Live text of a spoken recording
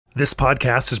This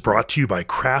podcast is brought to you by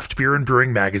Craft Beer and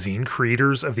Brewing Magazine,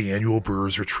 creators of the annual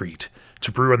Brewers Retreat.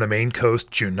 To brew on the Maine coast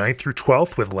June 9th through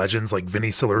 12th with legends like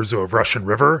Vinnie Cilurzo of Russian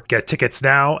River. Get tickets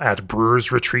now at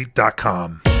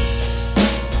brewersretreat.com.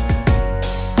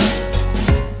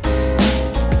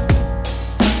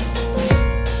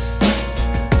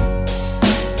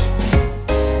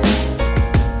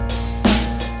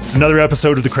 It's another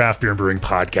episode of the Craft Beer and Brewing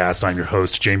Podcast. I'm your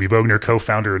host, Jamie Bogner,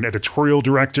 co-founder and editorial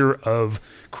director of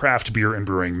Craft Beer and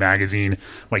Brewing Magazine.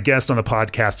 My guest on the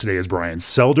podcast today is Bryan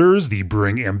Selders, the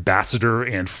Brewing Ambassador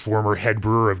and former head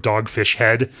brewer of Dogfish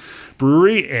Head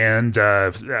Brewery and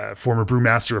former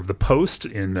brewmaster of The Post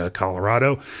in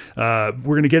Colorado. We're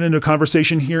going to get into a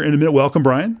conversation here in a minute. Welcome,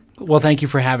 Bryan. Well, thank you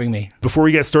for having me. Before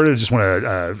we get started, I just want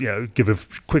to give a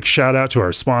quick shout out to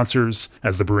our sponsors.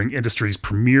 As the brewing industry's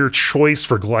premier choice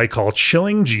for glycol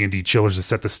chilling, G&D Chillers has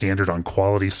set the standard on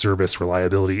quality, service,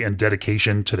 reliability, and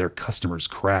dedication to their customers'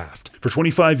 craft. For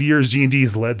 25 years, G&D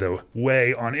has led the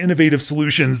way on innovative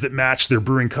solutions that match their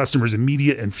brewing customers'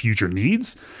 immediate and future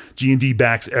needs. G&D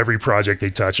backs every project they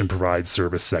touch and provides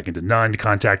service second to none.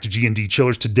 Contact G&D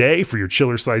Chillers today for your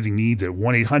chiller sizing needs at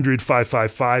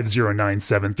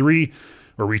 1-800-555-0973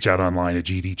 or reach out online at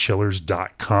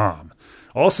gdchillers.com.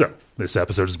 Also, this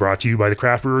episode is brought to you by the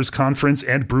Craft Brewers Conference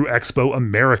and Brew Expo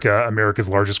America, America's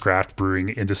largest craft brewing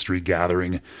industry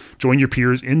gathering. Join your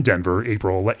peers in Denver,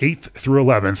 April 8th through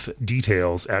 11th.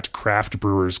 Details at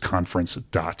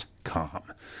craftbrewersconference.com.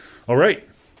 All right.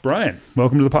 Bryan,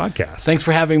 welcome to the podcast. Thanks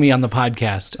for having me on the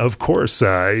podcast. Of course.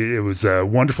 It was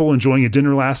wonderful enjoying a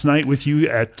dinner last night with you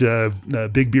at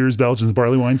Big Beers, Belgians,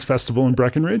 Barley Wines Festival in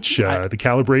Breckenridge, the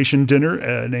calibration dinner,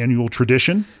 an annual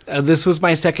tradition. This was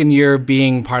my second year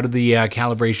being part of the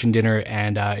calibration dinner,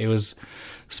 and it was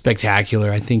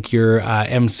spectacular. I think your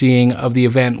emceeing of the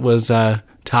event was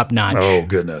top notch. Oh,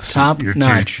 goodness. Top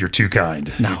notch. You're too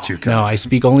kind. No, you're too kind. No, I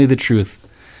speak only the truth.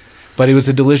 But it was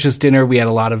a delicious dinner. We had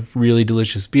a lot of really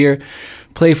delicious beer,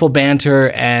 playful banter,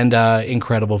 and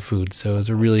incredible food. So it was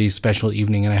a really special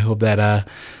evening, and I hope that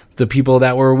the people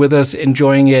that were with us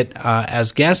enjoying it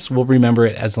as guests will remember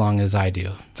it as long as I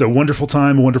do. It's a wonderful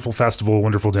time, a wonderful festival, a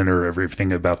wonderful dinner.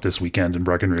 Everything about this weekend in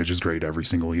Breckenridge is great every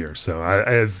single year. So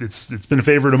it's been a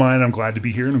favorite of mine. I'm glad to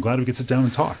be here, and I'm glad we could sit down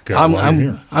and talk.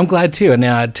 I'm glad too.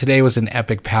 And today was an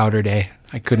epic powder day.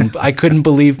 I couldn't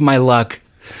believe my luck.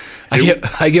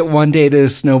 I get one day to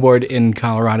snowboard in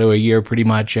Colorado a year, pretty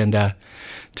much, and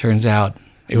turns out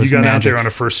it was magic. You got magic. out there on a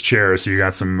first chair, so you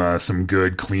got some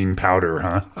good clean powder,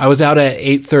 huh? I was out at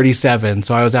 8:37,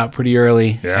 so I was out pretty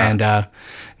early, and I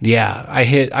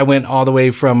went all the way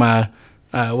from what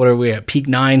are we at, peak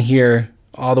 9 here,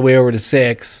 all the way over to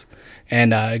 6,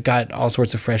 and got all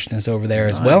sorts of freshness over there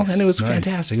as well, and it was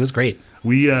fantastic. It was great.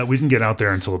 We didn't get out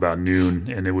there until about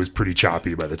noon, and it was pretty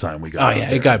choppy by the time we got out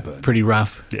there. It got pretty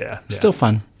rough. Yeah. Still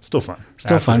fun. Still fun.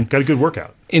 Got a good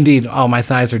workout. Indeed. Oh, my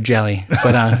thighs are jelly.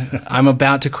 But I'm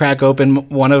about to crack open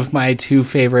one of my two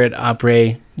favorite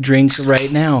après drinks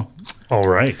right now. All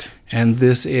right. And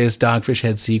this is Dogfish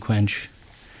Head Sea Quench.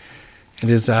 It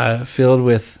is filled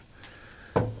with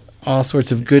all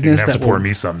sorts of goodness. You're going to have to pour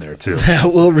me some there, too.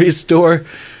 That will restore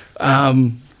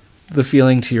the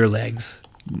feeling to your legs.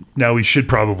 Now, we should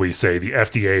probably say the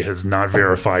FDA has not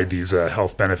verified these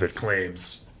health benefit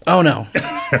claims. Oh, no.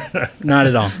 Not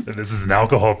at all. This is an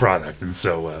alcohol product, and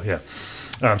so,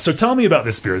 so tell me about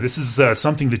this beer. This is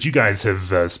something that you guys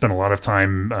have spent a lot of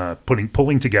time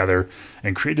pulling together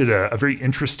and created a very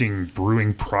interesting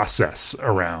brewing process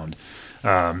around.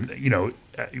 From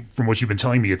what you've been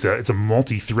telling me, it's a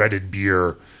multi-threaded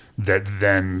beer that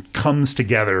then comes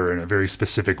together in a very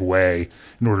specific way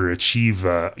in order to achieve,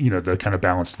 the kind of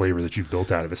balanced flavor that you've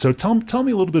built out of it. So tell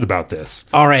me a little bit about this.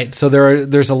 All right. So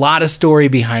there's a lot of story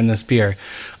behind this beer.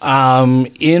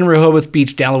 In Rehoboth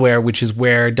Beach, Delaware, which is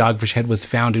where Dogfish Head was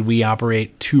founded, we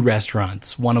operate 2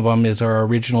 restaurants. One of them is our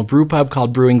original brew pub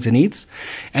called Brewings and Eats,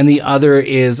 and the other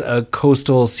is a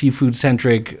coastal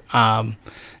seafood-centric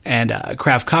and a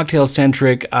craft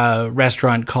cocktail-centric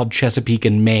restaurant called Chesapeake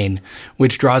in Maine,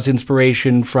 which draws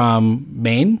inspiration from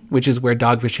Maine, which is where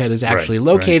Dogfish Head is actually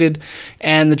located,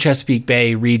 and the Chesapeake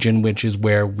Bay region, which is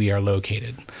where we are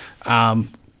located.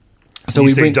 So you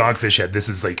say Dogfish Head, this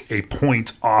is like a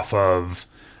point off of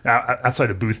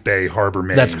outside of Booth Bay Harbor,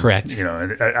 Maine. That's correct.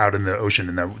 And out in the ocean,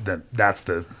 and that's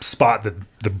the spot that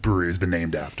the brewery has been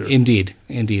named after. Indeed,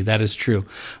 that is true.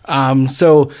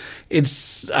 So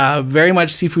it's very much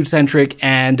seafood centric,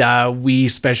 and we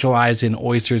specialize in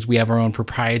oysters. We have our own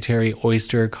proprietary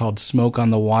oyster called Smoke on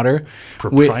the Water.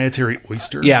 Proprietary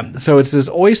oyster? Yeah. So it's this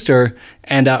oyster,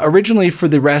 and originally for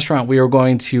the restaurant, we were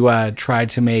going to try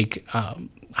to make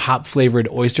hop flavored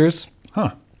oysters.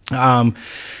 Huh.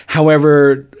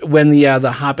 However, when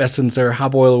the hop essence or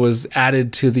hop oil was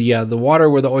added to the water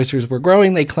where the oysters were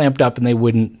growing, they clamped up and they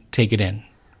wouldn't take it in.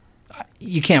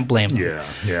 You can't blame them.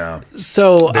 Yeah.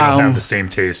 So They don't have the same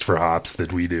taste for hops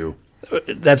that we do.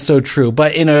 That's so true.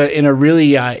 But in a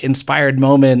really inspired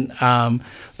moment,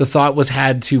 the thought was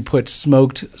had to put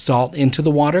smoked salt into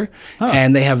the water,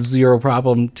 and they have zero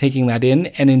problem taking that in.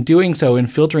 And in doing so, in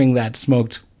filtering that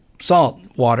smoked salt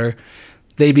water,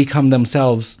 they become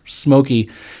themselves smoky.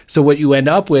 So what you end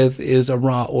up with is a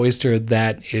raw oyster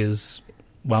that is,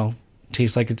 well,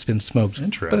 tastes like it's been smoked.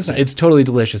 Interesting. But it's not. It's totally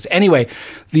delicious. Anyway,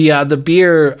 the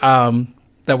beer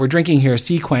that we're drinking here,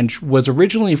 Sea Quench, was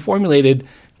originally formulated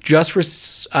just for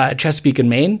Chesapeake and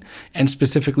Maine, and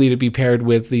specifically to be paired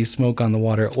with the smoke on the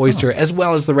water oyster, as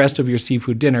well as the rest of your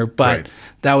seafood dinner. But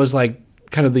that was like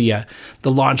kind of the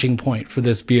launching point for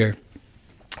this beer.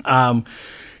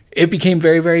 It became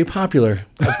very, very popular,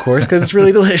 of course, because it's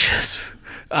really delicious.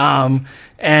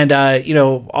 And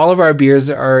all of our beers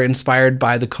are inspired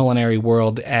by the culinary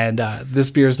world, and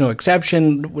this beer is no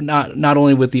exception. Not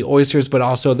only with the oysters, but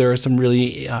also there are some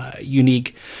really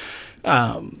unique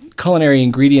culinary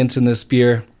ingredients in this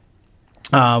beer.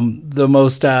 The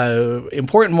most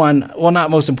important one, well,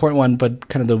 not most important one, but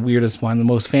kind of the weirdest one, the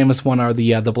most famous one are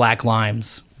the black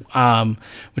limes,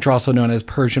 which are also known as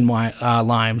Persian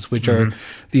limes, which are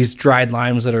these dried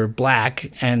limes that are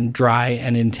black and dry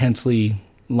and intensely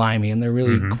limey, and they're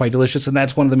really quite delicious. And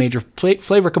that's one of the major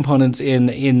flavor components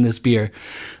in this beer.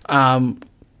 In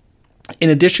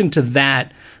addition to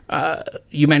that,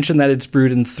 you mentioned that it's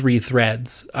brewed in 3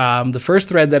 threads. The first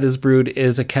thread that is brewed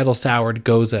is a kettle soured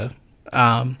goza.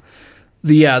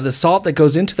 The salt that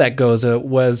goes into that goza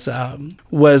was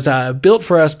built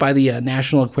for us by the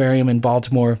National Aquarium in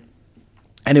Baltimore,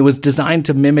 and it was designed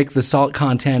to mimic the salt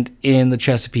content in the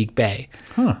Chesapeake Bay.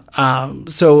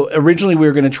 So originally we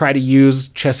were going to try to use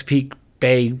Chesapeake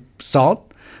Bay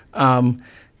salt.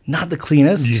 Not the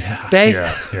cleanest bay.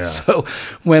 So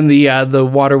when the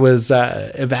water was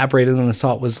evaporated and the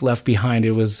salt was left behind,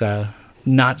 it was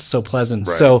not so pleasant.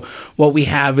 Right. So what we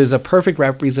have is a perfect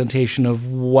representation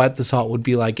of what the salt would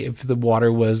be like if the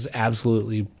water was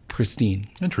absolutely pristine.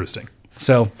 Interesting.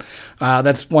 So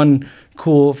that's one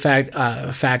cool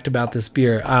fact about this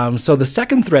beer. So the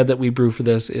second thread that we brew for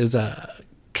this is a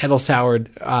kettle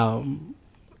soured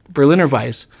Berliner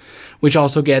Weiss, which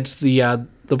also gets the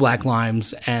black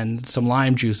limes and some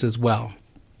lime juice as well.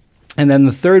 And then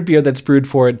the third beer that's brewed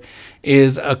for it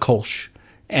is a Kolsch.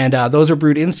 And those are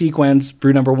brewed in sequence.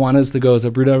 Brew number 1 is the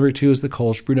Goza. Brew number 2 is the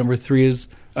Kolsch. Brew number 2 is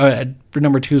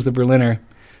the Berliner.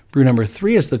 Brew number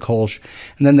 3 is the Kolsch.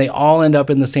 And then they all end up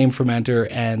in the same fermenter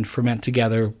and ferment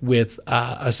together with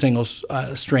a single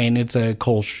strain. It's a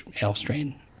Kolsch ale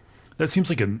strain. That seems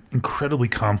like an incredibly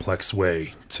complex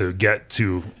way to get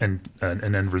to an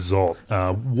end result.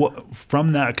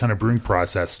 From that kind of brewing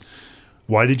process,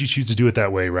 why did you choose to do it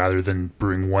that way rather than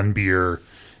brewing one beer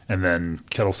and then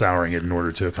kettle souring it in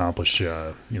order to accomplish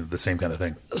the same kind of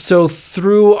thing? So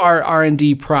through our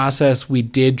R&D process, we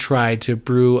did try to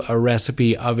brew a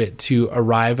recipe of it to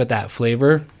arrive at that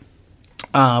flavor.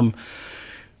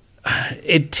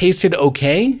 It tasted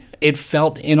okay. It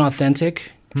felt inauthentic.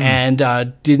 And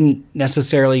didn't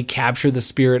necessarily capture the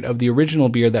spirit of the original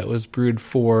beer that was brewed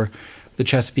for the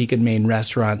Chesapeake and Maine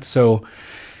restaurant. So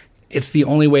it's the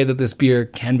only way that this beer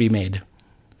can be made.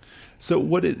 So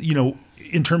what,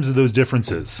 in terms of those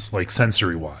differences, like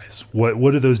sensory-wise, what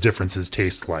do those differences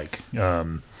taste like?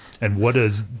 And what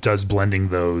does blending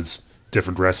those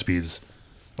different recipes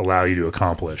allow you to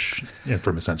accomplish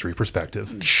from a sensory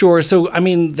perspective? Sure. So, I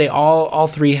mean, they all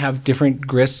 3 have different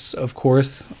grists, of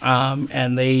course,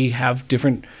 and they have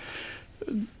different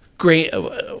grain.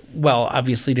 Well,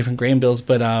 obviously different grain bills,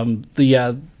 but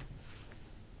the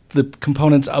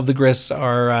components of the grists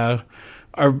are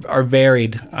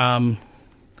varied.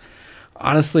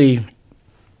 Honestly,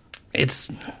 it's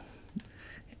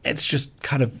just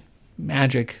kind of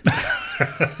magic.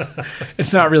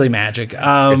 It's not really magic.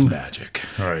 It's magic.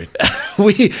 All right.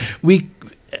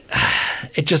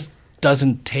 It just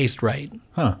doesn't taste right.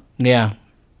 Huh. Yeah.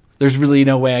 There's really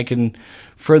no way I can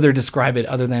further describe it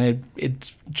other than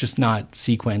it's just not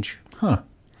Sea Quench. Huh.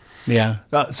 Yeah.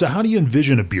 So how do you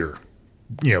envision a beer,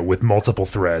 with multiple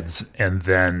threads and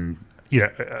then,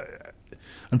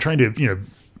 I'm trying to,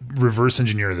 reverse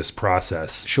engineer this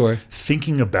process. Sure.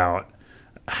 Thinking about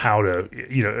how to,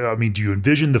 do you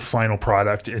envision the final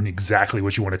product and exactly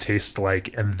what you want to taste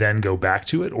like and then go back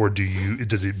to it? Or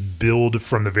does it build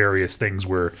from the various things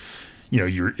where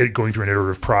you're going through an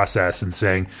iterative process and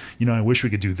saying, I wish we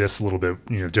could do this a little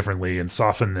bit, differently and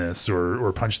soften this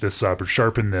or punch this up or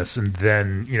sharpen this. And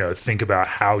then, think about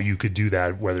how you could do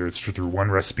that, whether it's through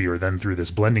one recipe or then through this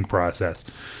blending process.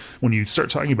 When you start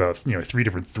talking about, 3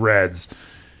 different threads,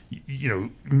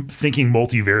 thinking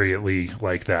multivariately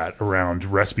like that around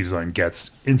recipe design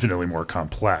gets infinitely more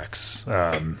complex.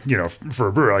 For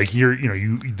a brewer, like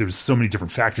there's so many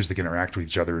different factors that can interact with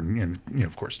each other and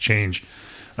of course change,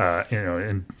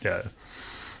 and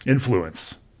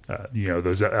influence,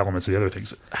 those elements of the other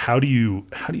things. How do you,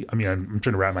 I mean, I'm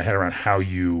trying to wrap my head around how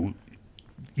you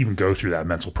even go through that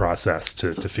mental process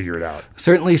to figure it out.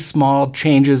 Certainly small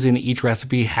changes in each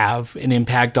recipe have an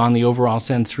impact on the overall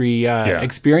sensory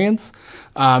experience,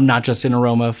 not just in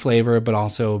aroma, flavor, but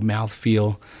also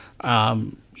mouthfeel.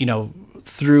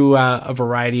 Through a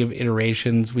variety of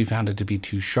iterations, we found it to be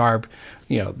too sharp.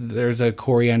 There's a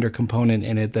coriander component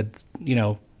in it that,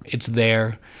 it's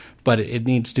there, but it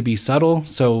needs to be subtle.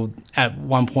 So at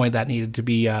one point that needed to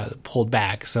be pulled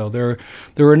back. So there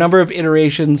were a number of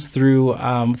iterations through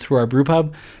our brew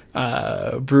pub.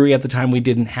 Brewery at the time, we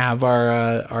didn't have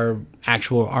our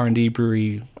actual R&D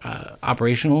brewery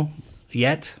operational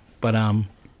yet. But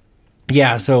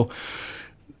so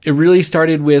it really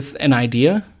started with an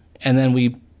idea, and then we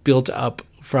built up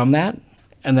from that.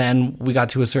 And then we got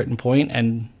to a certain point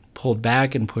and pulled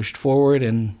back and pushed forward,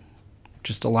 and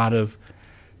just a lot of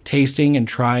tasting and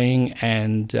trying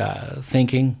and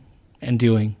thinking and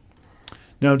doing.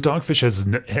 Now, Dogfish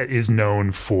is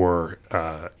known for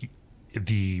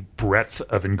the breadth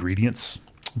of ingredients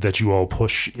that you all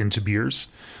push into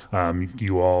beers.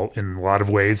 You all, in a lot of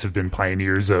ways, have been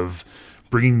pioneers of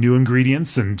bringing new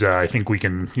ingredients, and I think we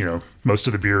can, most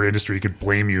of the beer industry could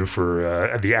blame you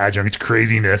for the adjunct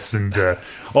craziness and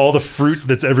all the fruit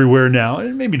that's everywhere now.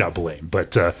 And maybe not blame,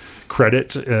 but credit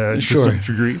to some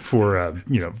degree for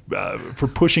for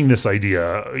pushing this idea,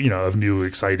 of new,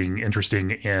 exciting,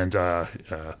 interesting, and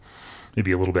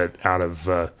maybe a little bit out of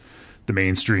the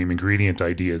mainstream ingredient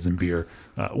ideas in beer.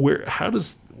 Where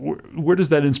does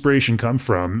that inspiration come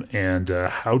from, and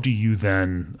how do you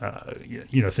then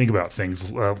think about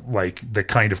things like the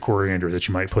kind of coriander that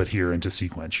you might put here into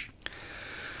Sequench?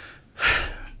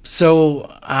 So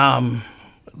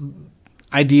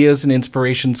ideas and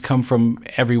inspirations come from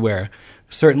everywhere.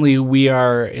 Certainly we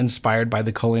are inspired by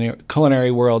the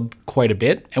culinary world quite a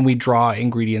bit, and we draw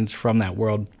ingredients from that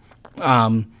world.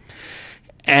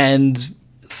 And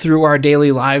through our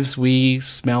daily lives, we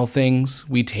smell things,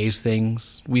 we taste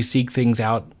things, we seek things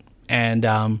out,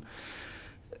 and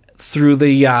through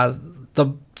the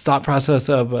thought process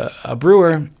of a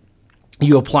brewer,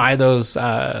 you apply those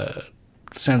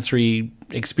sensory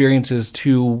experiences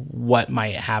to what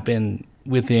might happen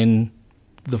within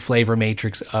the flavor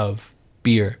matrix of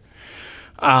beer.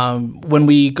 When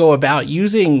we go about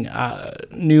using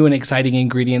new and exciting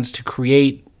ingredients to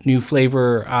create new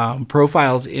flavor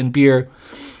profiles in beer,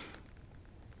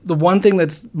 the one thing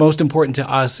that's most important to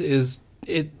us is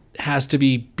it has to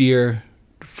be beer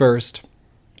first,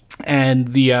 and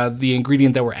the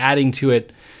ingredient that we're adding to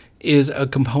it is a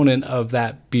component of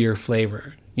that beer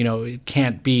flavor. It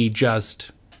can't be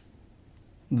just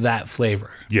that flavor.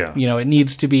 Yeah. It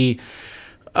needs to be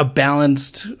a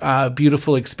balanced,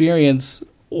 beautiful experience,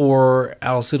 or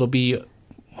else it'll be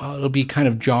kind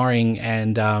of jarring,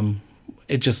 and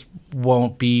it just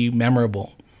won't be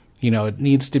memorable. It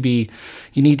needs to be,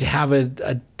 you need to have a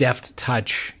deft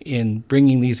touch in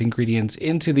bringing these ingredients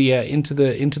into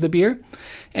the beer,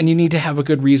 and you need to have a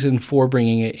good reason for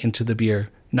bringing it into the beer,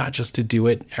 not just to do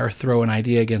it or throw an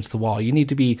idea against the wall. You need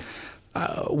to be,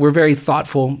 we're very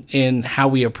thoughtful in how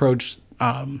we approach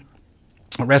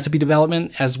recipe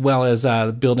development, as well as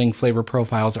building flavor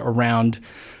profiles around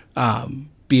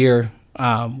beer.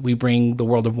 We bring the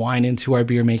world of wine into our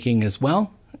beer making as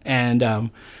well, and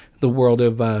the world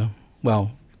of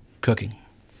cooking.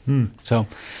 So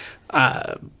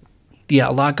a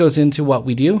lot goes into what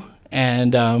we do,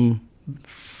 and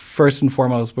first and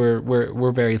foremost,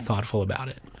 we're very thoughtful about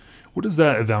it. What does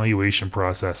that evaluation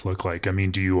process look like? I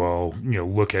mean, do you all,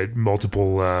 look at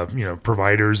multiple,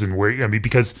 providers, and where,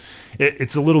 because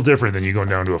it's a little different than you going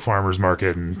down to a farmer's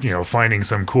market and, finding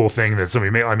some cool thing that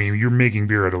somebody made. I mean, you're making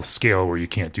beer at a scale where you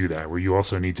can't do that, where you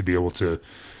also need to be able to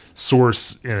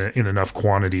source in enough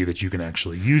quantity that you can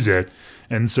actually use it.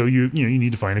 And so you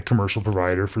need to find a commercial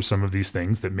provider for some of these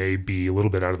things that may be a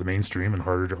little bit out of the mainstream and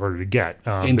harder to get.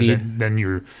 Indeed. But then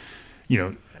you're,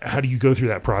 how do you go through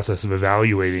that process of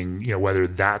evaluating, whether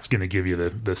that's going to give you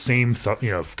the same,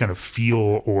 kind of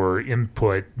feel or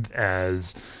input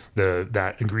as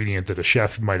that ingredient that a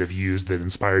chef might have used that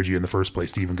inspired you in the first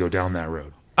place to even go down that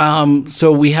road?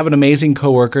 So we have an amazing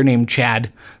coworker named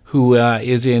Chad who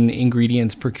is in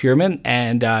ingredients procurement,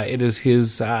 and it is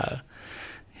his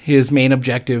main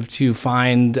objective to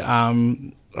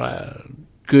find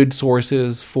good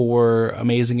sources for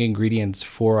amazing ingredients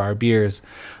for our beers.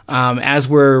 As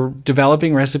we're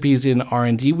developing recipes in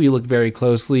R&D, we look very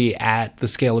closely at the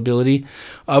scalability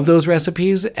of those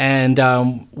recipes,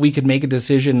 and we could make a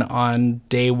decision on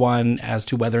day one as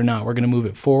to whether or not we're going to move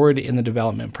it forward in the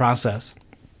development process.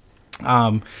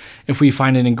 If we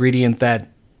find an ingredient that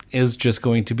is just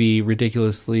going to be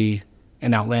ridiculously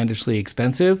and outlandishly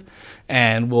expensive,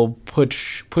 and will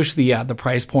push the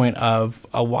price point of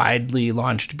a widely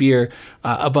launched beer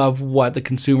above what the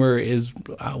consumer is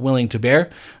willing to bear,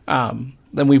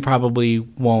 then we probably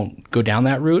won't go down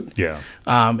that route. Yeah.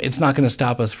 It's not going to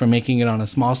stop us from making it on a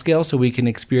small scale, so we can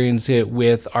experience it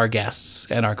with our guests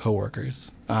and our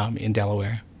coworkers in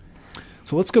Delaware.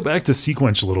 So let's go back to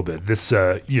Sequench a little bit. This,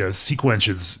 Sequench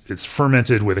is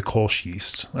fermented with a Kolsch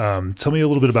yeast. Tell me a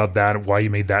little bit about that, why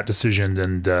you made that decision,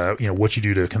 and what you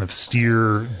do to kind of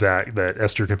steer that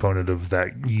ester component of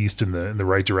that yeast in the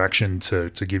right direction to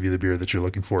give you the beer that you're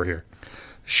looking for here.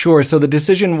 Sure. So the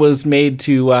decision was made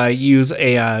to use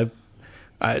a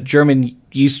German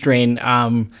yeast strain.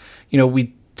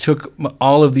 We took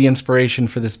all of the inspiration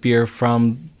for this beer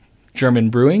from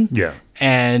German brewing. Yeah.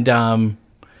 And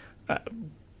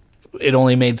it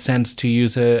only made sense to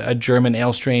use a German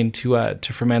ale strain to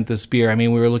ferment this beer. I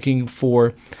mean, we were looking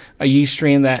for a yeast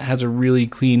strain that has a really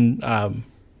clean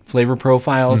flavor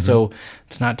profile, so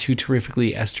it's not too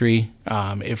terrifically estery.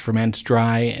 It ferments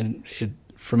dry, and it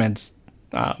ferments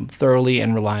thoroughly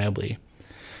and reliably.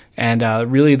 And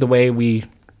really the way we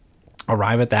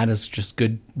arrive at that is just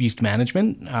good yeast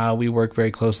management. We work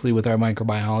very closely with our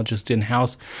microbiologist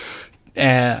in-house,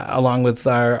 along with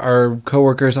our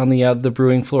coworkers on the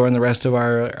brewing floor and the rest of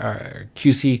our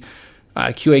QA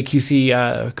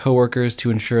QC coworkers to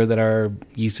ensure that our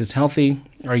yeast is healthy,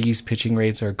 our yeast pitching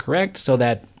rates are correct, so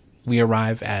that we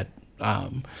arrive at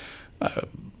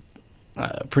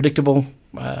predictable,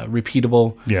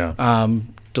 repeatable,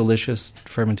 delicious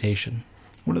fermentation.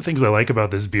 One of the things I like about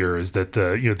this beer is that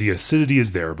the acidity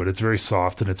is there, but it's very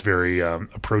soft and it's very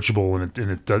approachable, and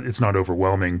it's not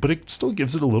overwhelming, but it still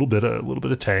gives it a little bit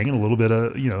of tang and a little bit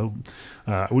of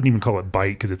I wouldn't even call it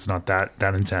bite because it's not that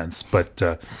intense, but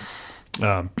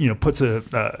puts a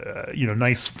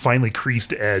nice finely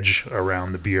creased edge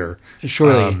around the beer.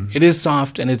 Surely, it is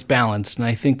soft and it's balanced, and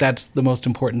I think that's the most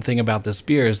important thing about this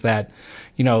beer is that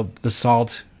the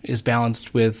salt is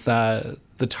balanced with the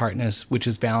tartness, which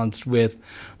is balanced with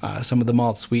some of the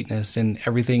malt sweetness, and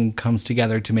everything comes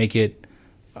together to make it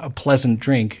a pleasant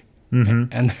drink. Mm-hmm.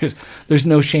 And there's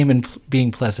no shame in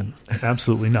being pleasant.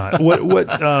 Absolutely not.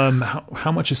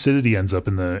 How much acidity ends up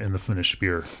in the finished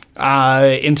beer?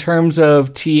 In terms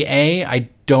of TA, I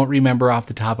don't remember off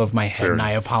the top of my head, Fair and enough.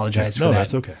 I apologize for No, that.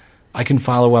 that's okay. I can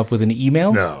follow up with an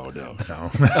email. No. Do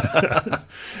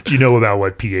you know about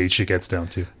what pH it gets down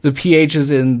to? The pH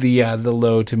is in the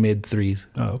low to mid threes.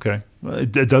 Oh, okay. Well,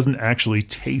 it doesn't actually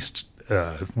taste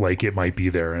like it might be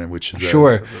there, and which is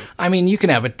sure. I mean, you can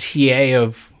have a TA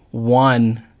of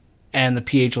 1, and the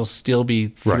pH will still be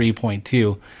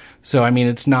 3.2. So, I mean,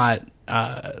 it's not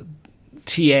TA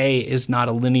is not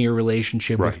a linear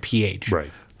relationship with pH.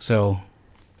 Right. So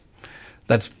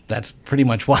that's pretty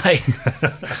much why.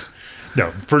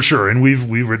 No, for sure, and we've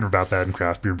written about that in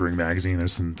Craft Beer Brewing Magazine.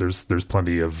 There's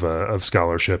plenty of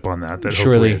scholarship on that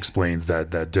hopefully explains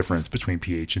that difference between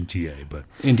pH and TA. But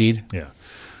indeed, yeah.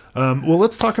 Well,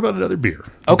 let's talk about another beer.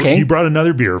 Okay, you brought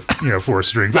another beer, for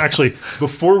us to drink. But actually,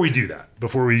 before we do that,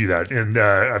 and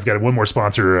I've got one more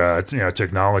sponsor to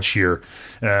acknowledge here,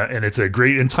 and it's a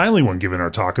great and timely one given our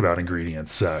talk about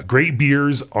ingredients. Great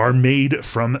beers are made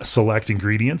from select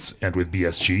ingredients, and with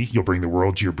BSG, you'll bring the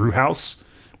world to your brew house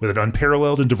with an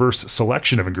unparalleled and diverse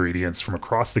selection of ingredients from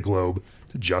across the globe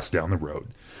to just down the road.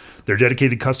 Their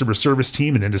dedicated customer service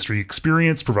team and industry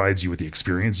experience provides you with the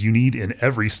experience you need in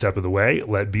every step of the way.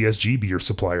 Let BSG be your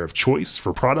supplier of choice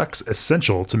for products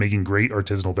essential to making great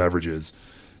artisanal beverages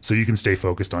so you can stay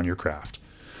focused on your craft.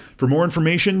 For more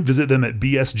information, visit them at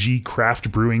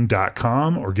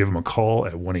bsgcraftbrewing.com or give them a call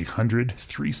at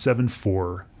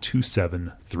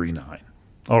 1-800-374-2739.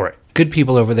 All right. Good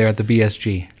people over there at the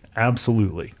BSG.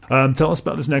 Absolutely. Tell us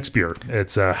about this next beer.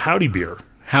 It's a Howdy Beer.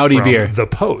 Howdy Beer. The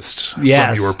Post.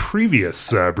 Yes. From your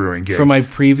previous brewing gig. From my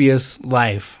previous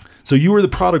life. So you were the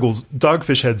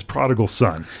Dogfish Head's prodigal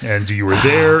son, and you were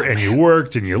there, and you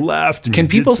worked, and you left. And Can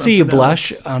people see you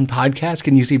blush else. on podcasts?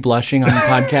 Can you see blushing on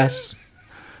podcasts?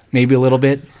 Maybe a little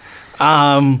bit.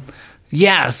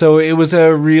 Yeah, so it was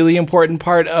a really important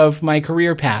part of my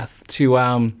career path to,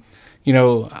 I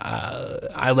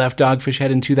left Dogfish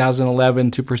Head in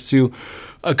 2011 to pursue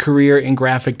a career in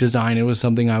graphic design. It was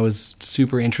something I was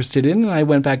super interested in, and I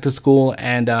went back to school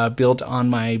and built on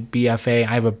my BFA.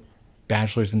 I have a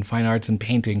bachelor's in fine arts and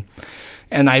painting,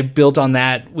 and I built on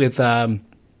that with a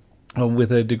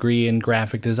degree in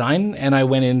graphic design, and I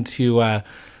went into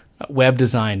web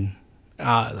design.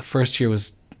 The first year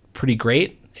was pretty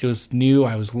great. It was new.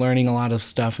 I was learning a lot of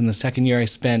stuff. In the second year, I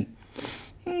spent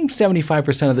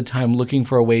 75% of the time looking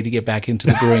for a way to get back into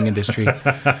the brewing industry.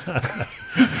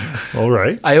 All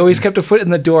right. I always kept a foot in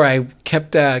the door. I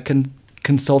kept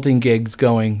consulting gigs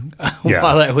going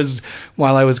while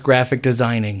I was graphic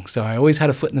designing. So I always had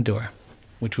a foot in the door,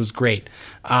 which was great.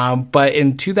 But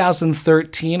in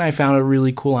 2013, I found a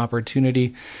really cool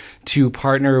opportunity to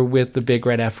partner with the Big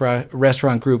Red F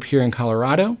restaurant group here in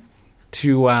Colorado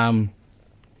to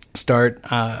start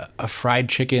a fried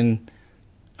chicken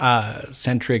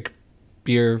centric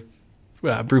beer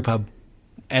brew pub,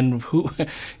 and you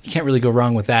can't really go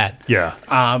wrong with that. Yeah.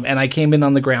 And I came in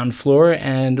on the ground floor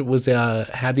and was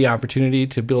had the opportunity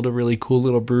to build a really cool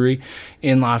little brewery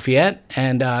in Lafayette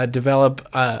and develop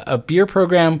a beer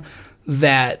program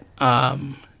that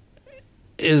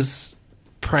is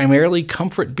primarily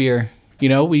comfort beer.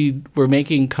 We're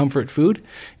making comfort food,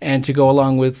 and to go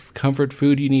along with comfort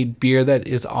food, you need beer that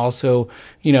is also,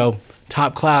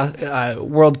 top class,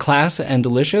 world class and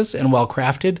delicious and well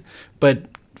crafted, but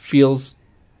feels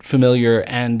familiar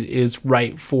and is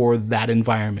right for that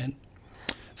environment.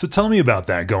 So tell me about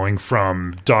that, going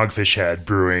from Dogfish Head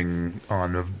brewing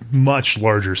on a much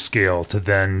larger scale to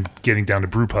then getting down to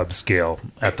brewpub scale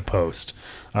at the Post.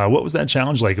 What was that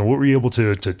challenge like, and what were you able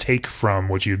to take from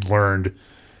what you'd learned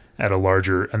at that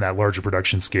larger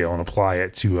production scale and apply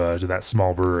it to that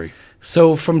small brewery?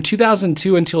 So from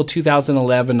 2002 until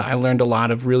 2011, I learned a lot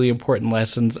of really important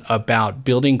lessons about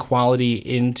building quality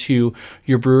into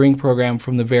your brewing program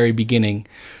from the very beginning.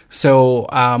 So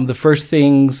the first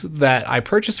things that I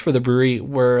purchased for the brewery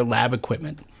were lab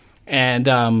equipment,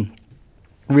 and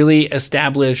really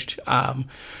established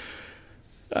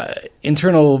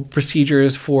internal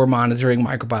procedures for monitoring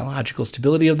microbiological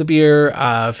stability of the beer,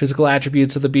 physical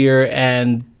attributes of the beer,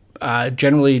 and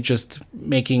generally just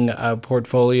making a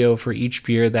portfolio for each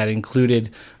beer that included,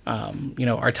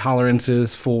 our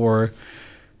tolerances for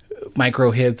micro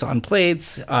hits on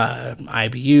plates,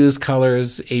 IBUs,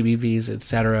 colors, ABVs,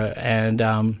 etc.,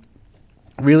 and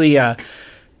really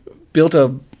built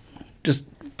just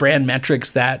brand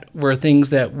metrics that were things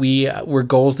that were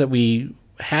goals that we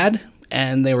had,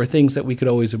 and they were things that we could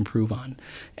always improve on.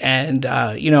 And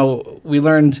we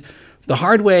learned the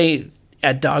hard way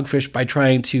at Dogfish by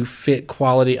trying to fit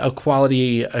a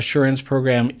quality assurance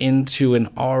program into an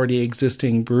already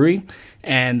existing brewery.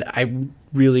 And I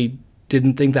really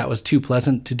didn't think that was too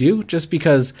pleasant to do, just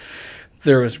because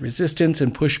there was resistance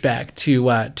and pushback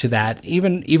to that,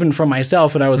 even from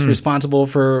myself, and I was responsible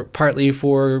partly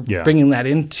for bringing that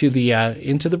into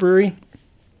the brewery.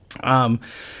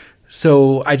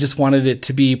 So I just wanted it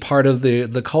to be part of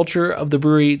the culture of the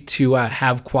brewery, to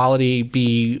have quality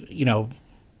be,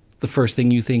 the first thing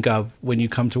you think of when you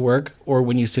come to work or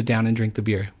when you sit down and drink the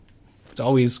beer. It's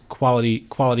always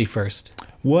quality first.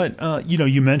 What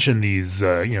you mentioned these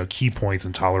key points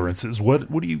and tolerances. What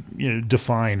do you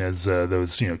define as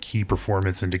those key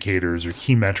performance indicators or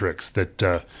key metrics that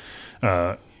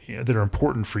are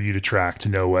important for you to track to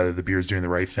know whether the beer is doing the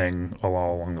right thing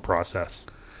all along the process?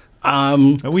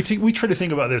 We try to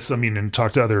think about this, and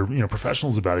talk to other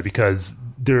professionals about it, because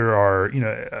there are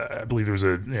I believe there was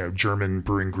a German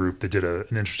brewing group that did an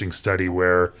interesting study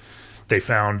where they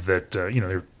found that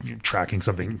they're tracking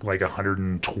something like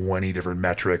 120 different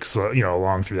metrics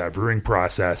along through that brewing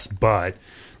process, but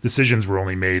decisions were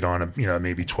only made on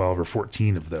maybe 12 or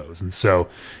 14 of those. And so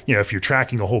if you're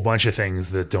tracking a whole bunch of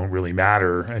things that don't really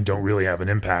matter and don't really have an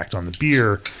impact on the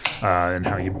beer and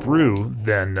how you brew,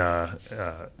 then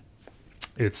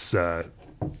it's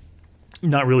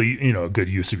not really a good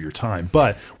use of your time.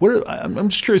 But I'm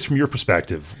just curious from your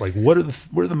perspective, like what are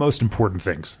the most important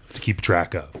things to keep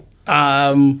track of?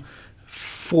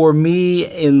 For me,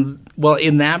 in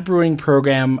that brewing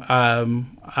program,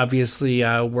 obviously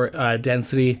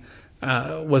density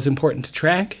was important to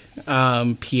track.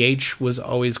 pH was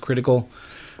always critical,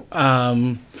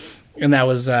 and that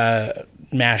was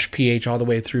mash pH all the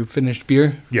way through finished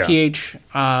beer pH.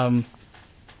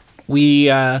 We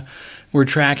were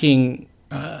tracking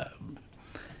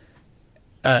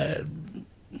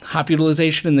hop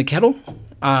utilization in the kettle,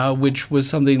 which was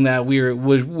something that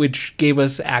which gave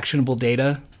us actionable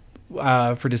data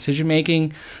for decision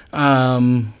making.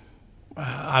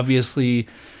 obviously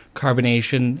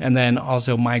carbonation, and then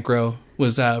also micro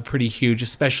was pretty huge,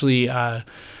 especially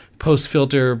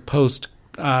post-filter,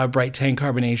 bright tank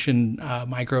carbonation.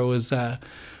 Micro was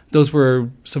those were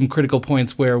some critical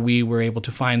points where we were able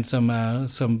to find some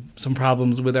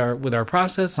problems with our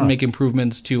process and make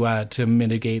improvements to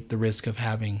mitigate the risk of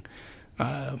having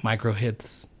micro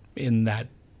hits in that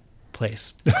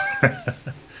place.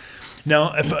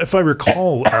 Now, if I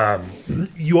recall,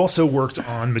 you also worked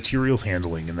on materials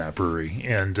handling in that brewery,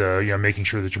 and making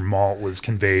sure that your malt was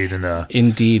conveyed in a.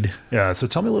 Indeed. Yeah. So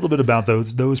tell me a little bit about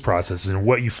those processes and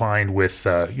what you find with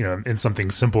in something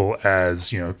simple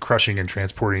as crushing and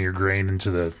transporting your grain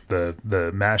into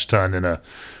the mash tun in a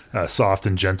soft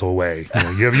and gentle way.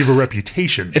 You have a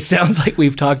reputation. It sounds like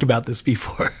we've talked about this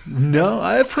before. No,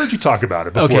 I've heard you talk about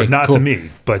it before. Okay, not cool. to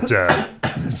me, but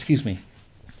excuse me.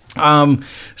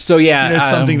 So yeah, it's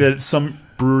something that some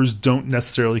brewers don't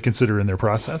necessarily consider in their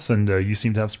process, and you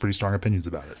seem to have some pretty strong opinions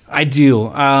about it. I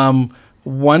do.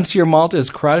 Once your malt is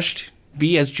crushed,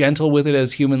 be as gentle with it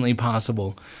as humanly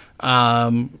possible.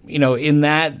 In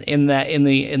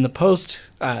the post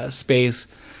space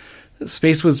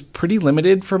was pretty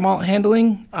limited for malt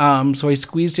handling. So I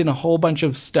squeezed in a whole bunch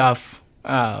of stuff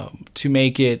to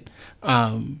make it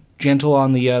gentle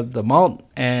on the malt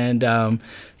and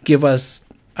give us.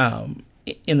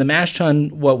 In the mash tun,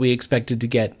 what we expected to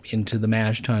get into the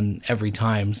mash tun every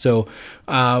time. So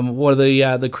one of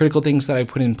the critical things that I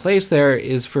put in place there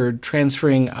is for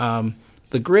transferring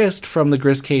the grist from the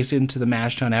grist case into the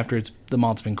mash tun after the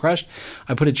malt's been crushed.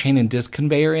 I put a chain and disc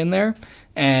conveyor in there,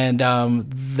 and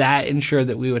that ensured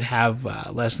that we would have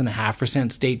less than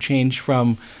 0.5% state change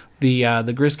from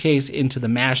the grist case into the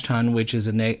mash tun, which is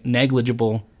a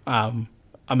negligible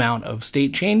amount of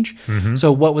state change. Mm-hmm. So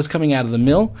what was coming out of the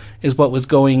mill is what was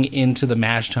going into the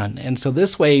mash tun. And so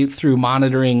this way, through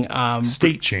monitoring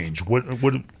state change, what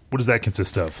does that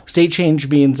consist of? State change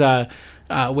means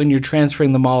when you're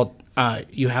transferring the malt,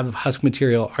 you have the husk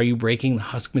material. Are you breaking the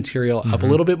husk material up a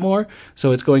little bit more?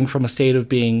 So it's going from a state of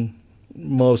being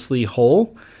mostly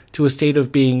whole to a state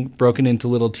of being broken into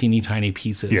little teeny tiny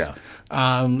pieces. Yeah.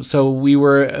 So we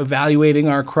were evaluating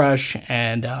our crush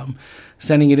and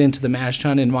sending it into the mash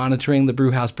tun and monitoring the brew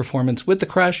house performance with the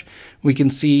crush. We can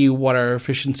see what our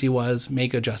efficiency was,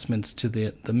 make adjustments to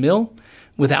the mill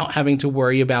without having to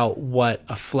worry about what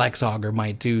a flex auger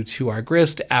might do to our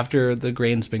grist after the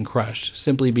grain's been crushed,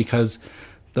 simply because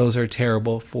those are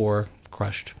terrible for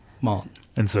crushed malt.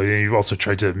 And so you've also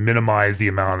tried to minimize the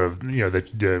amount of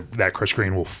that crushed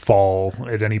grain will fall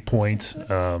at any point.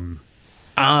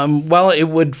 Well, it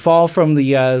would fall from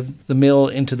the mill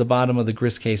into the bottom of the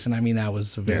grist case, and I mean that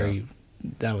was a very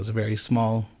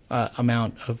small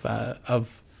amount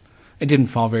of. It didn't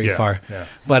fall very far,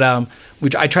 but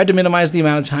I tried to minimize the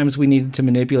amount of times we needed to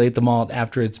manipulate the malt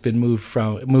after it's been moved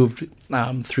through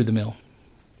the mill,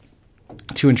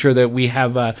 to ensure that we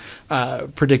have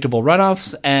predictable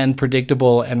runoffs and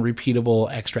predictable and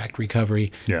repeatable extract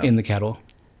recovery in the kettle.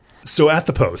 So at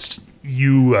the post,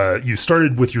 you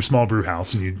started with your small brew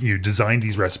house and you designed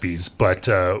these recipes, but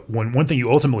one thing you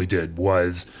ultimately did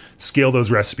was scale those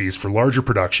recipes for larger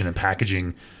production and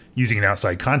packaging using an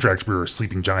outside contract brewer,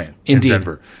 Sleeping Giant, in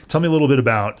Denver. Tell me a little bit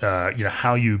about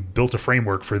how you built a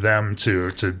framework for them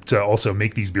to also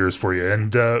make these beers for you,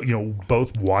 and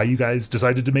both why you guys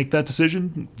decided to make that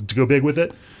decision to go big with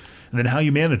it, and then how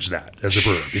you manage that as a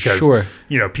brewer. Because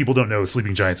people don't know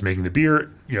Sleeping Giant's making the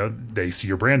beer. They see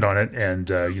your brand on it, and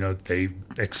they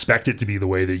expect it to be the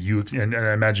way that you. And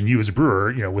I imagine you as a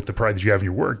brewer, with the pride that you have in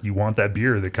your work, you want that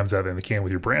beer that comes out in the can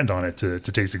with your brand on it to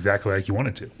taste exactly like you want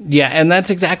it to. Yeah, and that's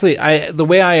exactly the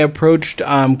way I approached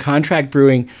contract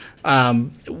brewing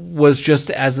was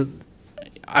just as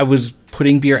I was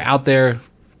putting beer out there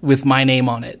with my name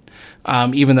on it,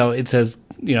 even though it says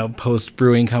Post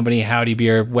Brewing Company, Howdy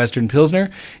Beer, Western Pilsner,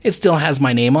 it still has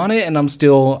my name on it, and I'm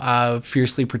still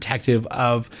fiercely protective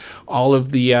of all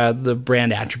of the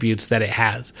brand attributes that it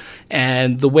has.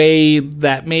 And the way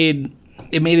that made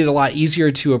it a lot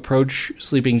easier to approach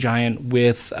Sleeping Giant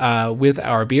with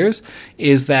our beers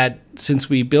is that since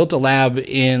we built a lab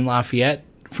in Lafayette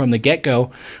from the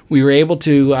get-go, we were able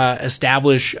to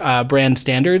establish brand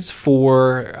standards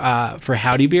for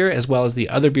Howdy Beer as well as the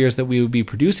other beers that we would be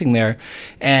producing there,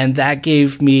 and that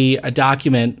gave me a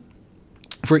document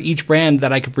for each brand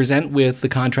that I could present with the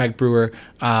contract brewer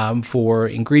for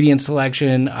ingredient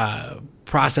selection,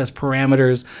 process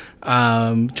parameters,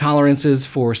 tolerances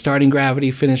for starting gravity,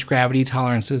 finished gravity,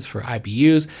 tolerances for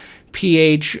IBUs,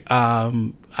 pH,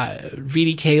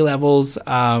 VDK levels,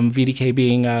 VDK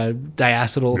being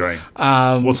diacetyl.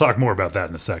 Right. We'll talk more about that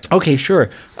in a second. Okay, sure.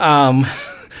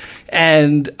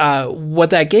 And what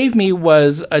that gave me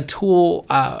was a tool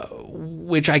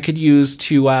which I could use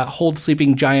to hold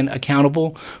Sleeping Giant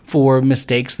accountable for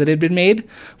mistakes that had been made,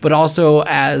 but also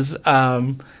as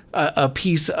a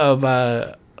piece of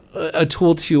a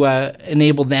tool to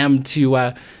enable them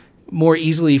to more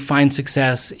easily find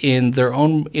success in their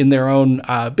own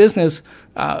business,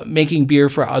 making beer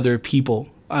for other people.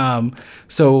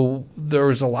 So there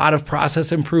was a lot of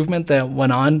process improvement that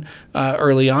went on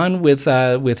early on with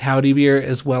Howdy Beer,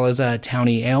 as well as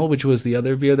Townie Ale, which was the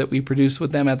other beer that we produced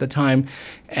with them at the time.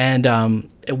 And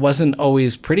it wasn't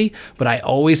always pretty, but I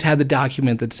always had the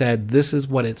document that said, this is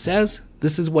what it says,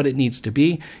 this is what it needs to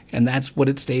be, and that's what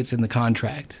it states in the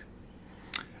contract.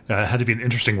 It had to be an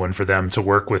interesting one for them to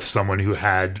work with someone who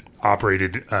had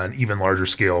operated an even larger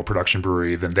scale production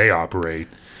brewery than they operate.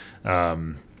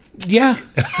 Yeah.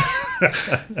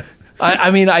 I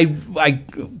mean, I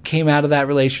came out of that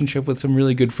relationship with some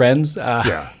really good friends.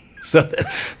 Yeah. So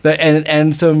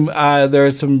and some there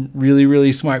are some really,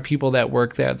 really smart people that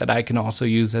work there that I can also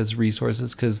use as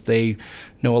resources because they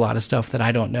know a lot of stuff that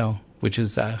I don't know, which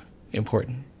is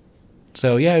important.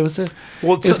 So yeah, it was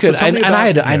good.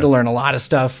 I had to learn a lot of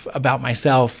stuff about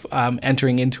myself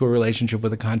entering into a relationship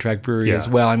with a contract brewery as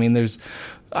well. I mean, there's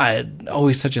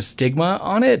always such a stigma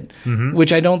on it,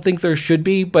 which I don't think there should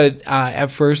be. But at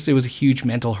first, it was a huge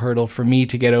mental hurdle for me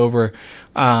to get over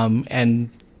and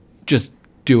just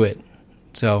do it.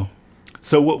 So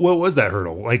what was that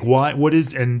hurdle? Like why? What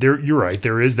is? And you're right.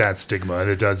 There is that stigma, and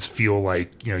it does feel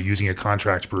like using a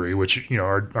contract brewery, which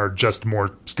are just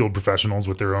more skilled professionals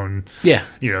with their own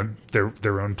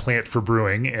their own plant for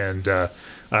brewing, and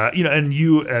and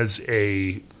you as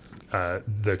the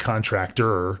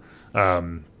contractor.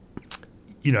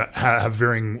 Have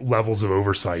varying levels of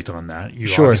oversight on that. You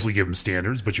obviously give them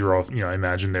standards, but you're all, I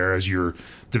imagine there as you're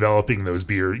developing those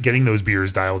getting those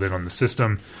beers dialed in on the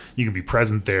system, you can be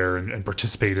present there and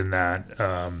participate in that.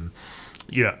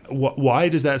 Why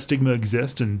does that stigma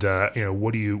exist? And,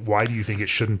 why do you think it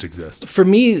shouldn't exist? For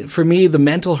me, the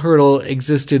mental hurdle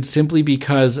existed simply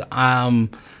because,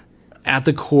 at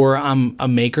the core, I'm a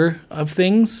maker of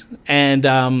things and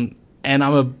I'm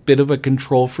a bit of a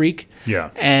control freak.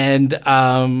 Yeah. And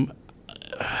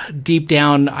deep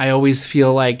down, I always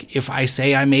feel like if I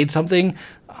say I made something,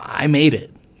 I made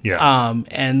it. Yeah.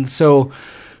 And so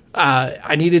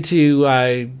I needed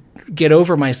to get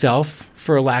over myself,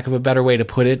 for lack of a better way to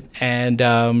put it,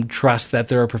 and trust that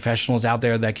there are professionals out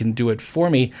there that can do it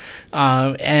for me.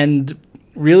 And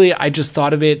really, I just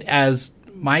thought of it as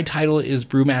my title is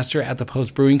brewmaster at the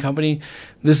Post Brewing Company.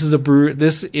 This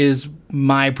is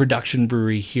my production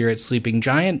brewery here at Sleeping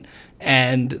Giant,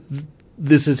 and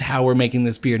this is how we're making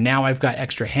this beer. Now I've got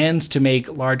extra hands to make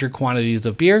larger quantities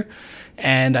of beer,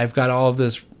 and I've got all of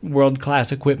this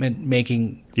world-class equipment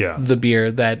making the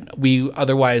beer that we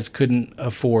otherwise couldn't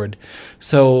afford.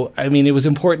 So, I mean, it was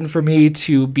important for me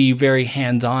to be very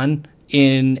hands-on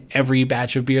in every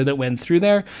batch of beer that went through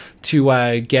there,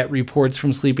 to get reports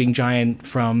from Sleeping Giant,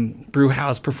 from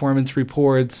brewhouse performance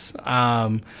reports,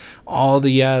 all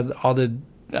the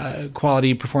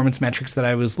quality performance metrics that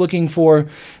I was looking for,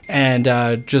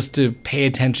 and just to pay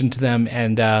attention to them.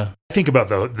 And I think about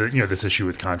the this issue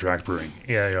with contract brewing,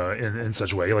 in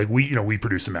such a way. Like we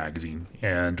produce a magazine,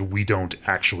 and we don't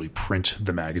actually print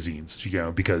the magazines,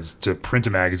 because to print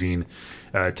a magazine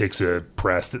takes a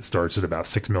press that starts at about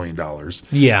 $6 million.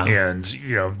 Yeah. And,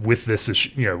 with this,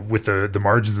 with the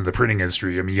margins in the printing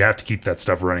industry, I mean, you have to keep that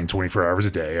stuff running 24 hours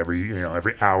a day.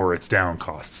 Every hour it's down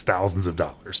costs thousands of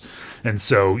dollars. And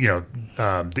so,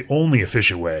 the only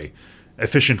efficient way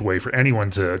for anyone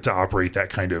to operate that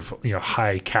kind of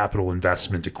high capital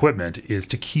investment equipment is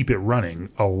to keep it running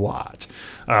a lot.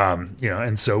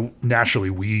 And so naturally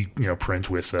we print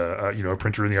with a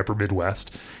printer in the upper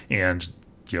Midwest, and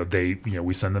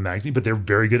we send them magazine, but they're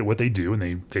very good at what they do, and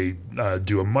they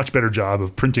do a much better job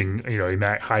of printing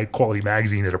a high quality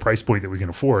magazine at a price point that we can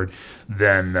afford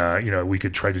than we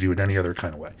could try to do it any other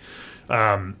kind of way.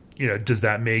 Does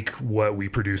that make what we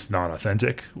produce not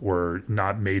authentic or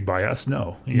not made by us?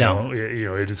 No. No.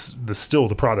 It is still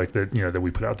the product that that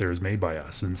we put out there is made by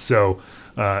us. And so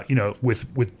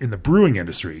with in the brewing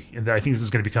industry, and I think this is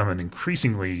going to become an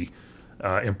increasingly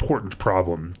important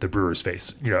problem the brewers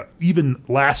face. Even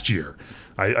last year,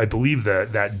 I believe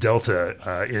that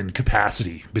delta in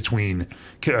capacity between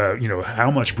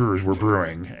how much brewers were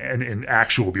brewing and in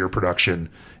actual beer production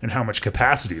and how much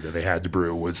capacity that they had to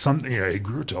brew was something. It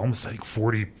grew to almost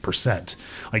 40%.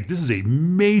 Like, this is a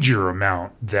major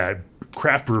amount that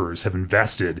craft brewers have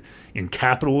invested in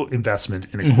capital investment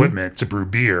in equipment to brew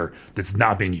beer that's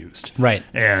not being used. Right.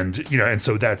 And, and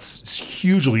so that's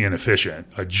hugely inefficient,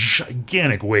 a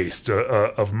gigantic waste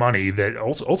of money that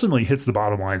ultimately hits the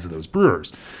bottom lines of those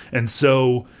brewers. And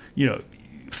so,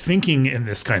 thinking in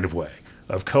this kind of way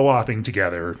of co-oping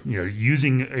together,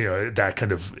 using, that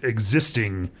kind of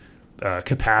existing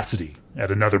capacity at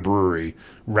another brewery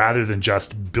rather than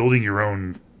just building your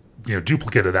own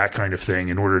duplicate of that kind of thing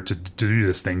in order to do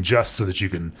this thing just so that you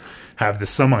can have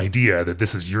some idea that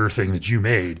this is your thing that you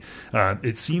made.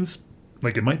 It seems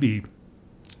like it might be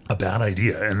a bad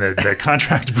idea, and that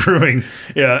contract brewing,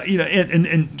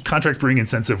 and contract brewing in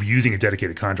sense of using a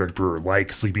dedicated contract brewer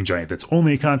like Sleeping Giant that's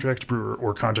only a contract brewer,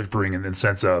 or contract brewing in the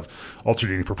sense of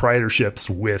alternating proprietorships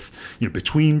with,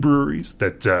 between breweries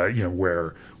that,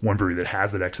 where one brewery that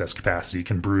has that excess capacity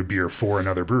can brew beer for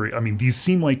another brewery. I mean, these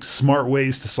seem like smart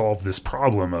ways to solve this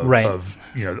problem of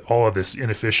all of this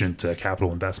inefficient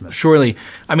capital investment. Surely.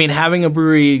 I mean, having a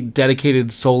brewery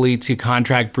dedicated solely to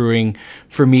contract brewing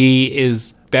for me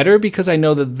is better because I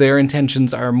know that their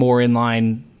intentions are more in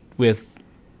line with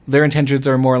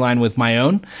my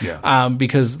own. Yeah.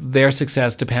 Because their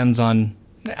success depends on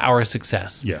our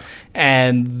success. Yeah.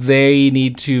 And they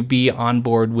need to be on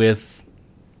board with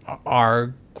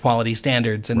our quality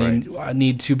standards, and they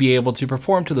need to be able to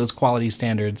perform to those quality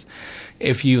standards.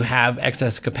 If you have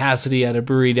excess capacity at a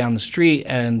brewery down the street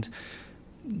and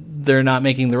they're not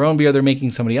making their own beer, they're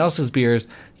making somebody else's beers,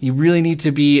 you really need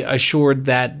to be assured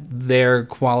that their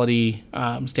quality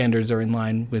standards are in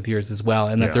line with yours as well,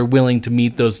 and that they're willing to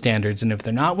meet those standards. And if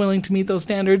they're not willing to meet those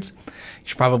standards, you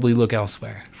should probably look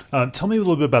elsewhere. Tell me a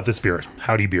little bit about this beer,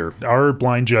 Howdy Beer. Our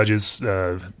blind judges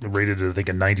rated it, I think,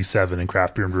 a 97 in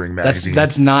Craft Beer and Brewing magazine.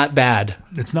 That's not bad.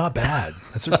 It's not bad.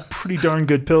 That's a pretty darn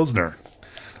good Pilsner.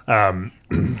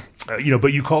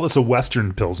 But you call this a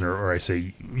Western Pilsner, or I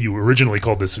say you originally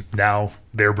called this, now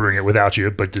they're brewing it without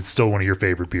you, but it's still one of your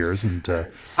favorite beers. And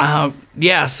I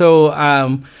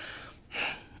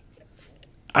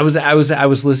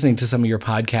was listening to some of your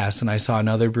podcasts, and I saw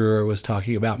another brewer was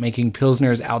talking about making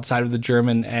Pilsners outside of the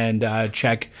German and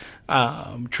Czech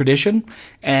tradition,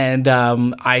 and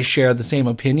I share the same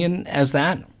opinion as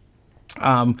that.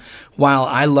 While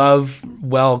I love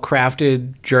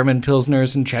well-crafted German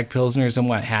Pilsners and Czech Pilsners and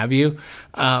what have you,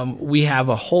 we have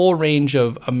a whole range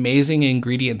of amazing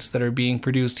ingredients that are being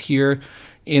produced here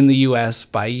in the U.S.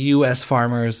 by U.S.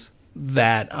 farmers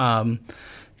that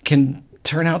can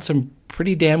turn out some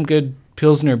pretty damn good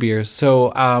Pilsner beers.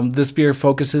 So this beer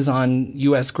focuses on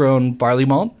U.S.-grown barley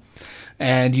malt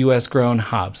and U.S.-grown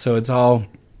hops. So it's all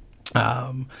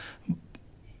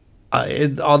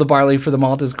the barley for the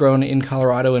malt is grown in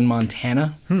Colorado and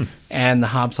Montana, and the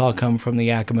hops all come from the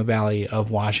Yakima Valley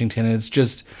of Washington. And it's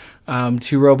just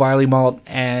 2-row barley malt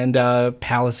and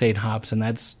Palisade hops, and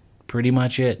that's pretty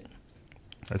much it.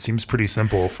 That seems pretty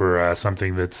simple for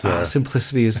something that's...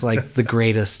 simplicity is like the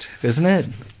greatest, isn't it?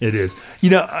 It is.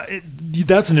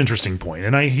 That's an interesting point.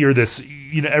 And I hear this,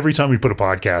 every time we put a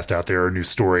podcast out there, a new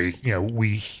story,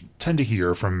 we tend to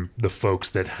hear from the folks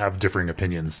that have differing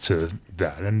opinions to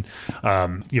that. And,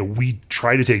 we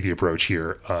try to take the approach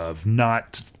here of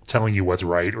not telling you what's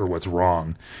right or what's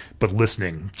wrong, but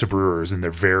listening to brewers and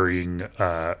their varying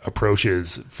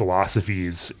approaches,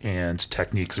 philosophies, and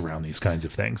techniques around these kinds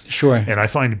of things. Sure. And I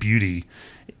find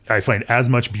as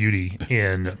much beauty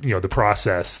in, the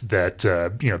process that,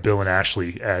 Bill and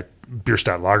Ashley at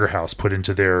Bierstadt Lagerhaus put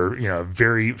into their,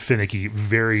 very finicky,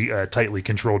 very tightly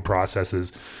controlled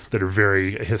processes that are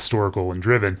very historical and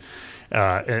driven.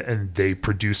 And they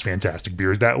produce fantastic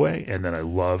beers that way. And then I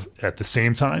love, at the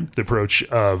same time, the approach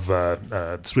of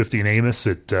Swifty and Amos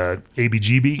at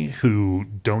ABGB, who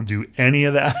don't do any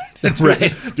of that.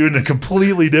 Right. Do it in a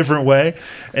completely different way,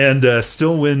 and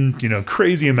still win,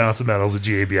 crazy amounts of medals at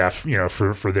GABF,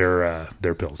 for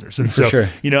their Pilsners. And so, sure.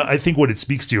 I think what it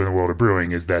speaks to in the world of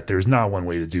brewing is that there's not one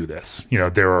way to do this.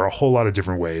 There are a whole lot of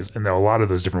different ways, and a lot of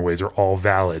those different ways are all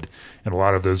valid. And a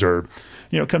lot of those are,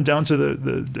 come down to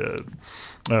the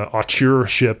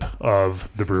auteurship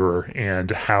of the brewer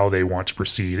and how they want to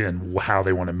proceed and how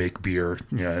they want to make beer,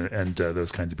 and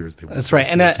those kinds of beers they want. That's right.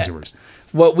 And consumers.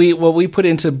 What we put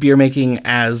into beer making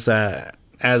as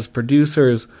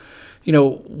producers,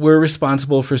 we're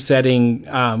responsible for setting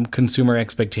consumer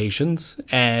expectations,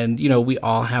 and we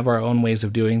all have our own ways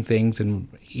of doing things, and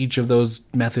each of those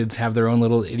methods have their own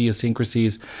little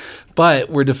idiosyncrasies,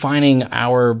 but we're defining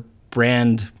our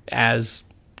brand as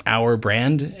our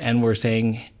brand, and we're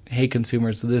saying, hey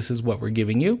consumers, this is what we're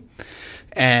giving you,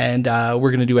 and we're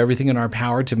going to do everything in our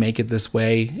power to make it this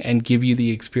way and give you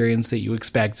the experience that you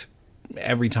expect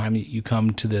every time that you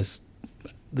come to this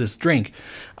this drink.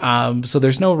 So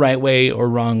there's no right way or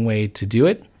wrong way to do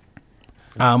it.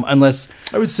 Unless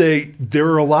I would say there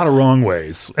are a lot of wrong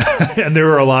ways and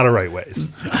there are a lot of right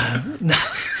ways.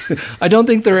 I don't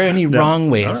think there are any wrong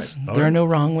ways. All There right. are no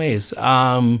wrong ways.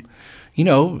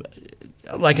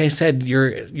 Like I said,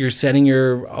 you're setting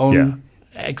your own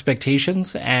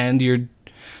expectations and you're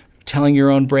telling your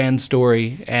own brand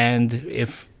story. And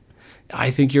if I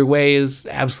think your way is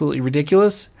absolutely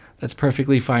ridiculous, that's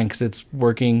perfectly fine because it's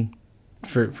working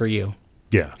for you.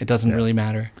 Yeah. It doesn't really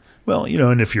matter. Well,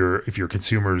 and if your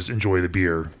consumers enjoy the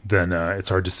beer, then it's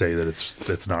hard to say that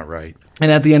it's not right.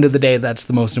 And at the end of the day, that's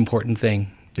the most important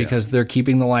thing because they're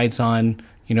keeping the lights on.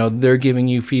 They're giving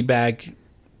you feedback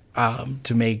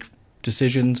to make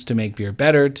decisions, to make beer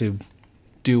better, to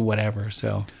do whatever.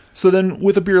 So then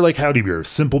with a beer like Howdy Beer,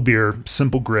 simple beer,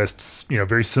 simple grists,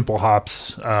 very simple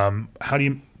hops.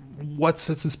 What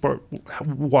sets this apart?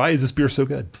 Why is this beer so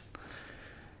good?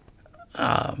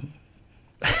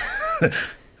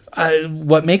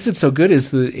 What makes it so good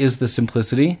is the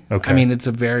simplicity. Okay. I mean, it's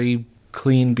a very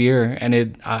clean beer, and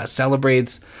it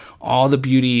celebrates all the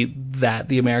beauty that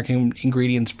the American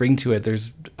ingredients bring to it.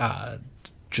 There's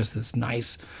just this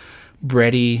nice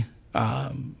bready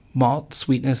malt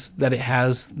sweetness that it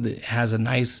has. It has a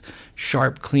nice,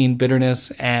 sharp, clean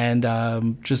bitterness, and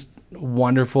just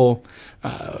wonderful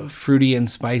fruity and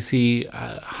spicy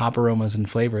hop aromas and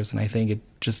flavors. And I think it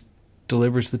just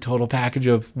delivers the total package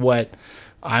of what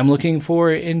I'm looking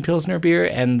for in Pilsner beer,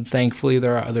 and thankfully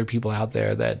there are other people out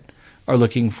there that are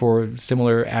looking for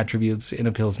similar attributes in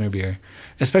a Pilsner beer,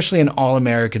 especially an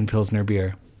all-American Pilsner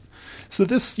beer. So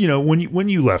this, when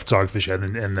you left Dogfish Head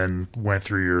and then went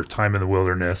through your time in the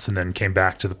wilderness and then came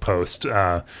back to the post,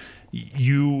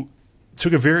 you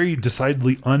took a very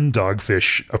decidedly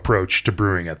un-Dogfish approach to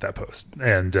brewing at that post.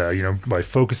 And, by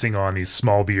focusing on these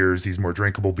small beers, these more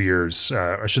drinkable beers,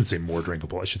 I shouldn't say more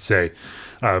drinkable, I should say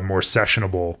more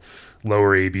sessionable,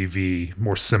 lower ABV,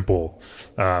 more simple,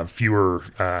 fewer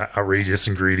outrageous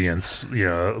ingredients,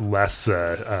 less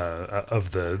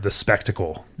of the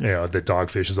spectacle, that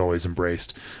Dogfish has always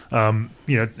embraced.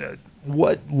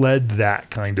 What led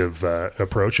that kind of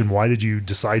approach, and why did you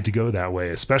decide to go that way,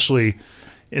 especially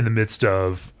in the midst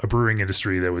of a brewing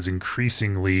industry that was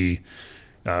increasingly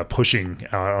pushing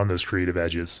out on those creative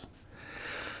edges?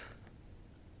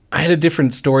 I had a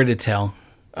different story to tell.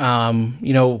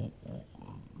 The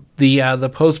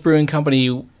Post Brewing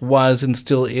Company was and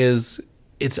still is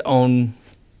its own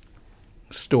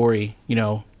story.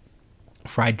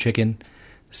 Fried chicken,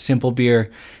 simple beer,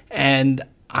 and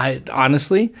I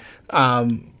honestly,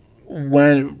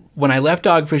 when I left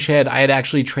Dogfish Head, I had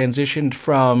actually transitioned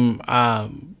from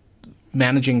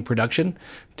managing production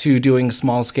to doing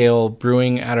small scale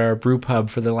brewing at our brew pub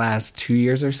for the last 2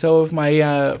 years or so of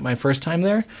my first time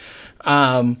there.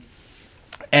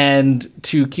 And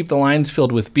to keep the lines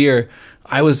filled with beer,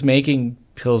 I was making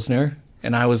Pilsner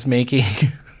and I was making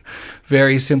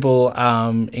very simple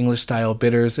English style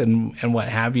bitters and what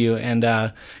have you.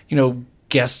 And,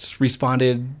 guests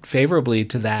responded favorably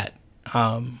to that.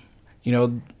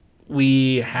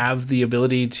 We have the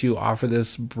ability to offer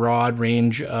this broad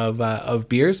range of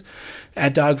beers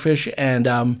at Dogfish,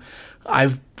 and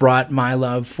I've brought my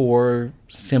love for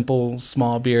simple,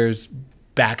 small beers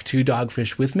back to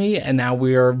Dogfish with me, and now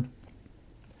we are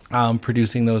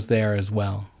producing those there as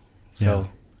well. So,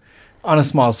 on a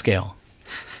small scale.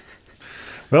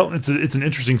 Well, it's an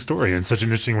interesting story, and such an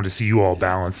interesting one to see you all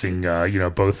balancing,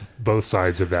 both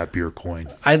sides of that beer coin.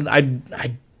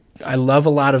 I love a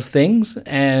lot of things,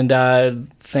 and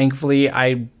thankfully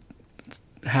I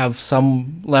have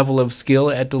some level of skill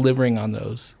at delivering on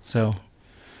those. So,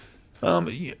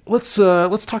 let's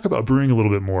talk about brewing a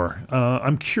little bit more.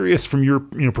 I'm curious from your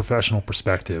professional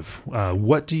perspective,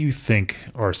 what do you think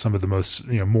are some of the most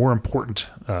more important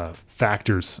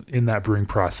factors in that brewing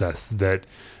process that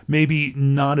maybe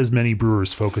not as many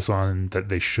brewers focus on that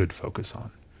they should focus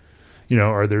on?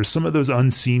 Are there some of those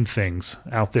unseen things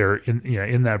out there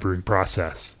in that brewing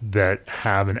process that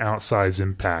have an outsized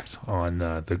impact on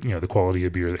the quality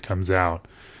of beer that comes out,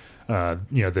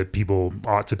 that people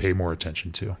ought to pay more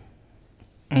attention to?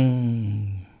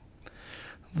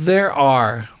 There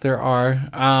are.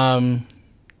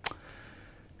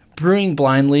 Brewing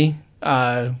blindly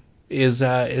is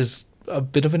a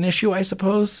bit of an issue, I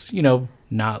suppose.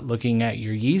 Not looking at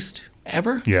your yeast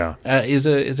ever. Yeah, is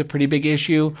a pretty big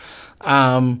issue.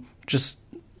 Just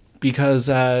because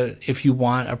if you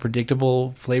want a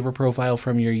predictable flavor profile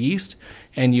from your yeast,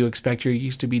 and you expect your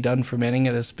yeast to be done fermenting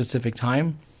at a specific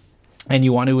time, and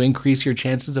you want to increase your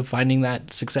chances of finding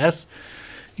that success,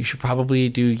 you should probably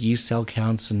do yeast cell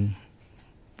counts and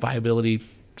viability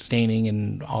staining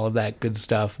and all of that good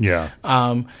stuff. Yeah.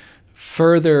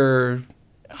 Further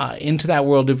into that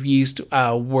world of yeast,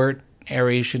 wort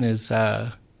aeration is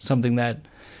something that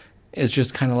is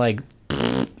just kind of like,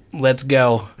 let's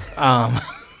go.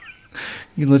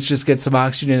 Let's just get some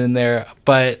oxygen in there.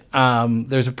 But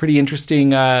there's a pretty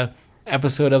interesting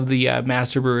episode of the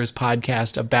Master Brewers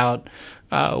podcast about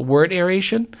wort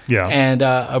aeration. Yeah. And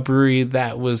a brewery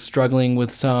that was struggling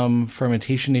with some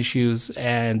fermentation issues,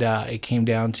 and it came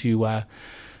down to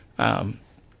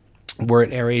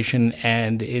wort aeration,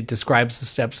 and it describes the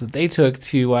steps that they took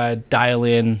to dial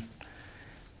in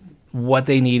what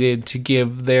they needed to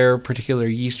give their particular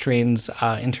yeast strains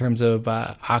in terms of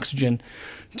oxygen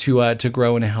to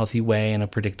grow in a healthy way in a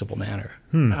predictable manner.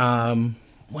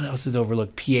 What else is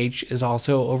overlooked? pH is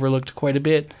also overlooked quite a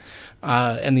bit,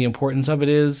 and the importance of it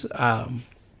is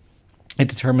it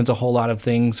determines a whole lot of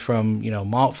things from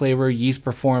malt flavor, yeast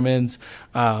performance,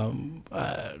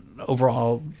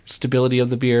 overall stability of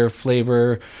the beer,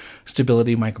 flavor,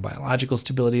 stability, microbiological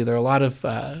stability. There are a lot of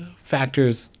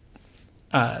factors,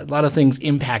 a lot of things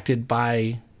impacted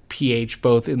by pH,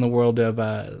 both in the world of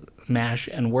mash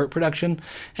and wort production,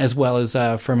 as well as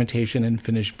fermentation and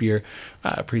finished beer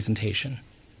presentation.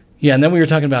 Yeah, and then we were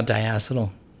talking about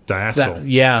diacetyl. Diacetyl.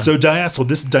 Yeah. So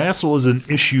diacetyl is an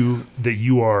issue that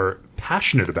you are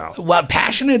passionate about. Well,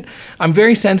 passionate. I'm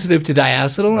very sensitive to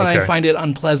diacetyl, and I Okay. find it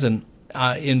unpleasant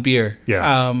in beer.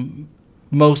 Yeah.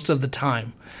 Most of the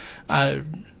time.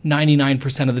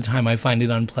 99% of the time I find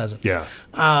it unpleasant. Yeah.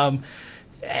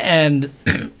 And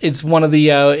it's one of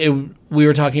the we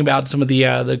were talking about some of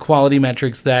the quality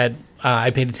metrics that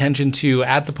I paid attention to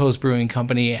at the Post Brewing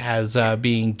Company as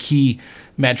being key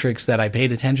metrics that I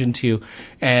paid attention to,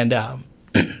 and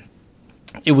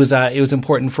it was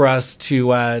important for us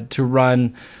to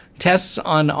run tests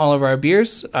on all of our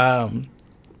beers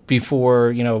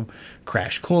before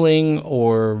crash cooling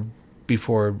or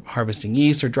before harvesting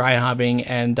yeast or dry hopping,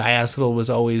 and diacetyl was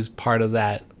always part of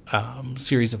that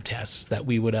series of tests that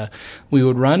we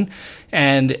would run,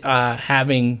 and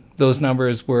having those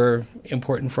numbers were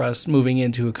important for us moving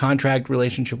into a contract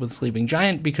relationship with Sleeping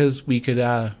Giant, because we could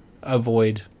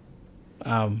avoid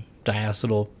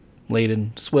diacetyl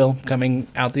laden swill coming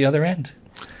out the other end.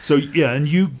 So yeah, and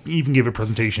you even gave a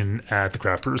presentation at the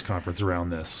Craft Brewers Conference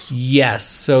around this. Yes,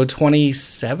 so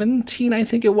 2017, I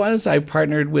think it was. I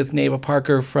partnered with Neva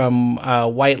Parker from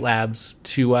White Labs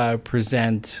to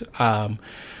present on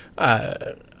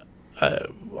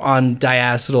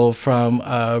diacetyl from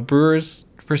a brewer's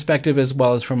perspective as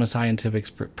well as from a scientific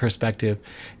perspective.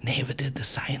 Neva did the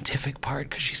scientific part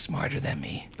because she's smarter than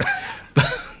me.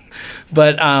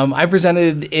 But I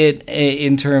presented it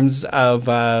in terms of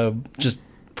just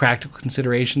practical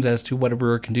considerations as to what a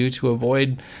brewer can do to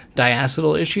avoid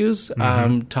diacetyl issues,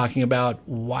 talking about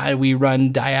why we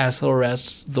run diacetyl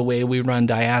rests the way we run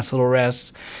diacetyl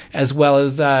rests, as well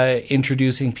as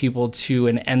introducing people to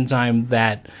an enzyme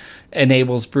that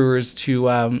enables brewers to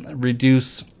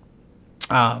reduce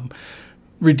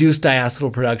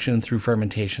diacetyl production through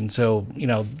fermentation. So,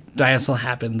 diacetyl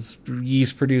happens,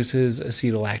 yeast produces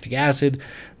acetyl-lactic acid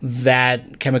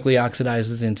that chemically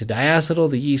oxidizes into diacetyl.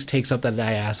 The yeast takes up that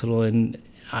diacetyl and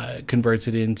converts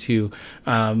it into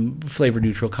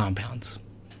flavor-neutral compounds,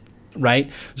 right?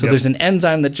 So there's an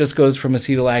enzyme that just goes from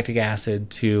acetyl-lactic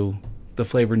acid to the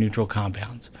flavor-neutral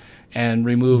compounds and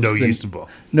removes Yeast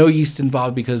involved. No yeast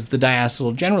involved because the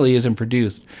diacetyl generally isn't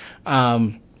produced.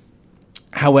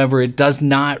 However, it does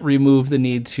not remove the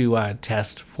need to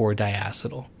test for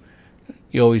diacetyl.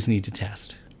 You always need to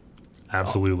test.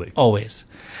 Absolutely. Always.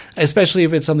 Especially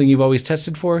if it's something you've always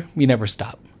tested for, you never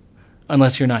stop.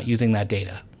 Unless you're not using that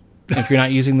data. If you're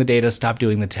not using the data, stop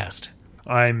doing the test.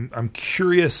 I'm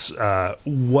curious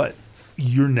what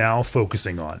you're now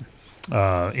focusing on,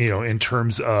 in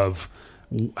terms of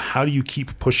how do you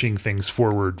keep pushing things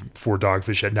forward for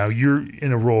Dogfish Head? Now, you're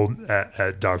in a role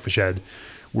at Dogfish Head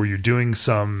where you're doing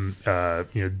some,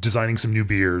 designing some new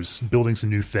beers, building some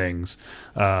new things.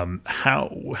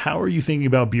 How are you thinking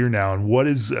about beer now, and what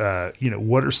is,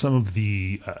 what are some of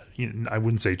the, I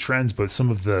wouldn't say trends, but some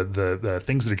of the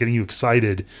things that are getting you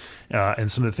excited, and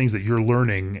some of the things that you're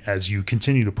learning as you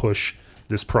continue to push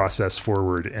this process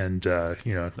forward and,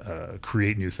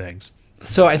 create new things?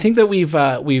 So I think that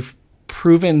we've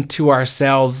proven to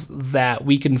ourselves that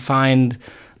we can find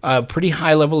a pretty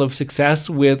high level of success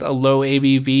with a low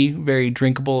ABV, very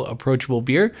drinkable, approachable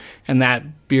beer, and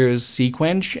that beer is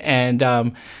Sequench, and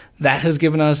that has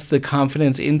given us the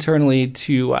confidence internally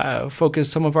to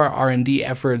focus some of our R&D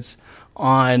efforts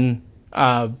on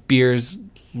beers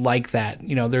like that.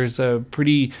 There's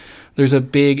a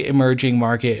big emerging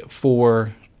market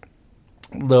for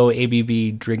low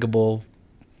ABV, drinkable,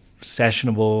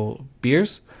 sessionable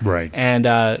beers. Right.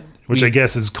 And which I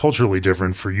guess is culturally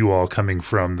different for you all, coming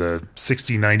from the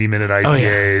 60, 90-minute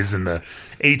IPAs and the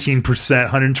 18%,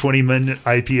 120-minute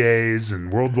IPAs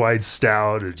and worldwide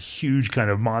stout at huge kind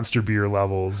of monster beer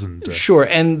levels. And sure,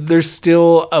 and there's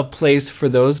still a place for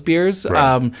those beers,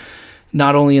 Right.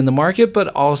 Not only in the market, but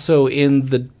also in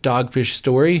the Dogfish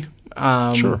story.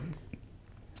 Sure.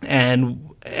 And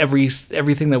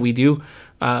everything that we do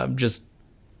just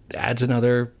adds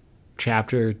another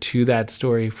chapter to that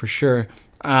story for sure.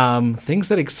 Things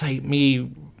that excite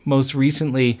me most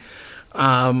recently,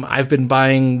 I've been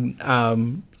buying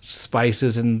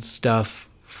spices and stuff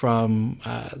from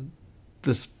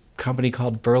this company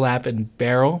called Burlap and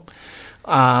Barrel.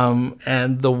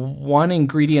 And the one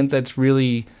ingredient that's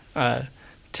really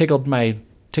tickled my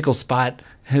tickle spot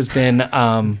has been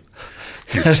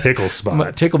Your tickle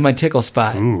spot. tickled my tickle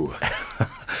spot. Ooh.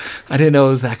 I didn't know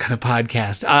it was that kind of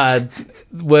podcast.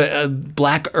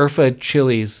 Black Urfa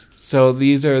chilies. So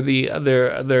these are these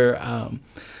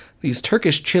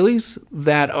Turkish chilies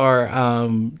that are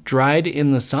dried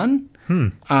in the sun.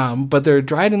 But they're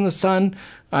dried in the sun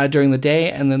during the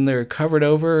day, and then they're covered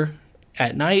over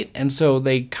at night, and so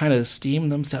they kind of steam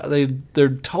themselves. They're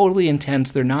totally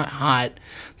intense. They're not hot.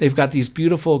 They've got these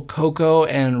beautiful cocoa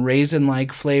and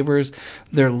raisin-like flavors.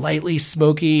 They're lightly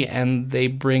smoky, and they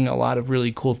bring a lot of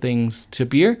really cool things to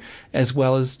beer, as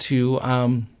well as to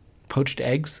poached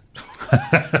eggs.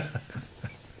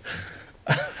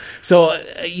 So,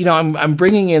 I'm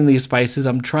bringing in these spices.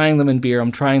 I'm trying them in beer.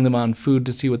 I'm trying them on food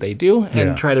to see what they do,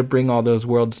 and try to bring all those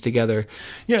worlds together.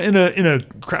 Yeah, in a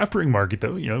craft brewing market,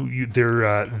 though,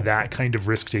 that kind of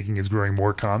risk taking is growing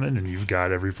more common, and you've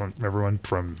got everyone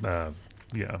from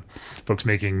folks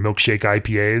making milkshake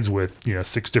IPAs with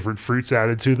 6 different fruits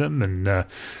added to them, and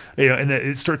and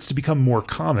it starts to become more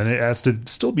common. It has to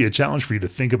still be a challenge for you to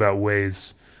think about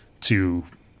ways to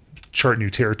chart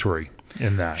new territory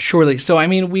in that. Surely. So,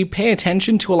 we pay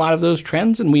attention to a lot of those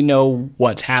trends, and we know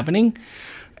what's happening.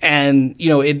 And,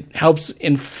 it helps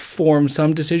inform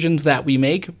some decisions that we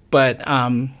make. But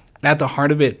at the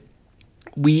heart of it,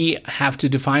 we have to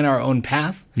define our own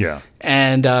path. Yeah.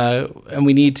 And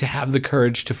we need to have the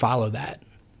courage to follow that.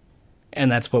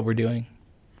 And that's what we're doing.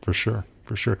 For sure.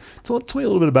 So let's tell me a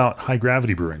little bit about high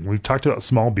gravity brewing. We've talked about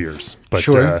small beers, but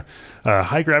sure.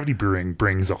 High gravity brewing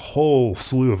brings a whole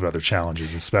slew of other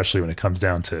challenges, especially when it comes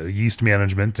down to yeast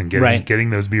management and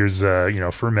getting those beers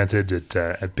fermented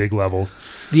at big levels.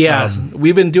 Yeah,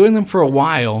 we've been doing them for a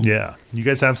while. Yeah, you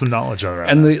guys have some knowledge on that.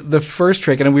 And the first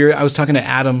trick, and I was talking to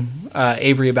Adam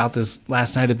Avery about this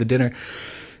last night at the dinner.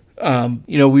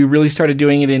 We really started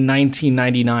doing it in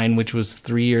 1999, which was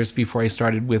 3 years before I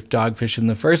started with Dogfish in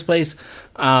the first place.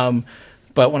 But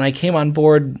when I came on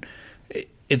board,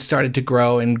 it started to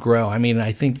grow and grow.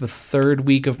 I think the third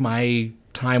week of my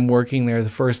time working there, the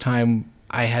first time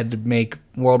I had to make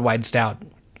worldwide stout.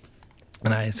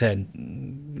 And I said,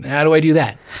 how do I do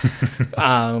that?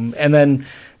 And then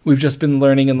we've just been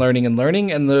learning. And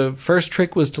the first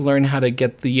trick was to learn how to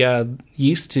get the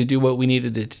yeast to do what we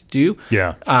needed it to do.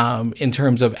 Yeah. In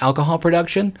terms of alcohol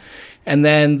production. And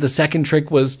then the second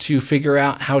trick was to figure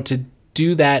out how to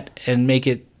do that and make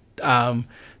it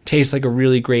taste like a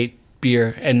really great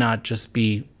beer and not just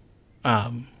be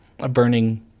a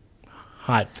burning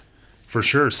hot For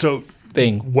sure. So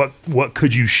thing. What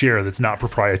could you share that's not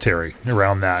proprietary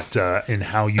around that and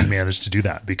how you managed to do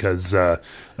that? Because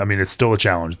it's still a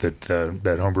challenge that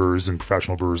homebrewers and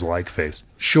professional brewers alike face.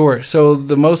 Sure. So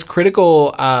the most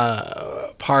critical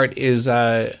part is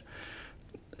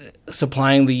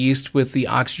supplying the yeast with the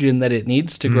oxygen that it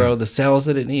needs to grow, the cells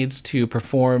that it needs to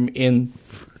perform in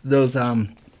those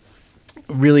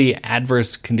really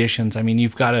adverse conditions.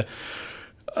 You've got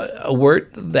a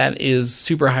wort that is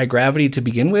super high gravity to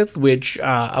begin with, which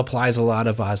applies a lot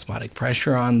of osmotic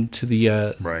pressure onto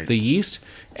the yeast.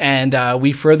 And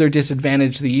we further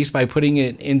disadvantage the yeast by putting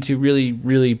it into really,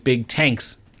 really big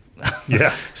tanks.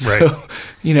 Yeah, so,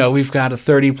 we've got a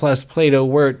 30-plus Plato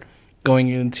wort going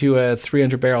into a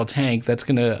 300-barrel tank. That's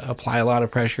going to apply a lot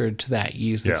of pressure to that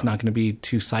yeast. It's not going to be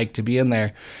too psyched to be in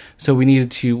there. So we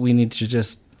need to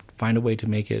just find a way to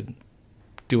make it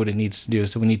do what it needs to do.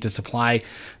 So we need to supply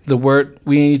the wort.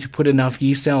 We need to put enough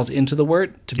yeast cells into the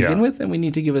wort to begin with, and we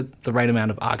need to give it the right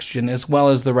amount of oxygen as well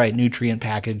as the right nutrient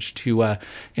package to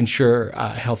ensure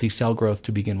healthy cell growth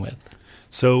to begin with.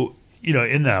 So,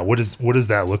 in that, what does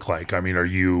that look like? Are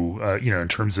you, in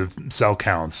terms of cell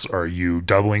counts, are you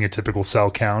doubling a typical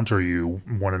cell count? Are you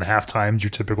 1.5 times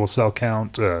your typical cell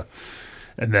count? And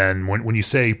then when you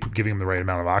say giving them the right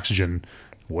amount of oxygen,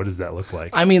 What does that look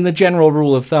like? I mean, the general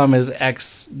rule of thumb is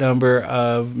X number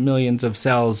of millions of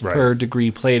cells per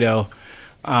degree Plato.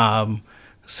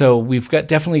 So we've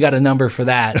definitely got a number for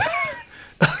that.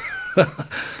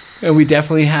 And we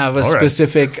definitely have a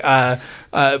specific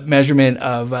measurement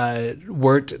of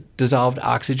wort dissolved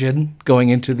oxygen going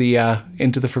into the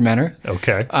fermenter.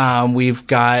 Okay. We've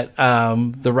got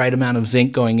the right amount of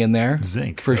zinc going in there.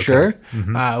 Zinc. For sure,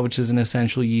 which is an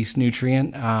essential yeast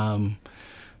nutrient.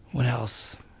 What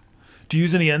else? Do you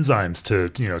use any enzymes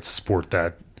to support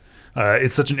that?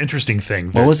 It's such an interesting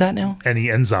thing. What was that now? Any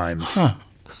enzymes? Huh.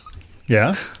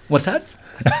 Yeah. What's that?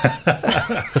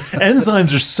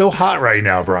 Enzymes are so hot right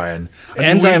now, Bryan.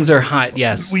 Enzymes are hot.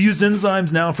 Yes. We use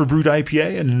enzymes now for brewed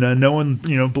IPA, and no one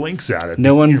blinks at it.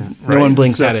 No one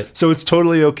blinks at it. So it's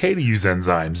totally okay to use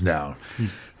enzymes now.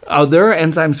 Oh, there are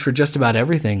enzymes for just about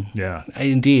everything. Yeah.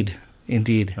 Indeed.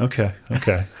 Okay.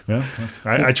 Yeah.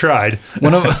 I tried.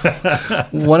 One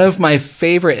of my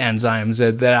favorite enzymes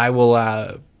that I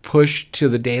will push to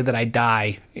the day that I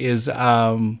die is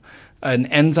an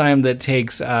enzyme that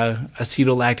takes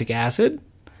acetolactic acid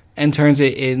and turns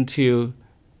it into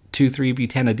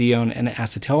 2,3-butadiene and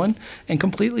acetylene and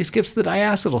completely skips the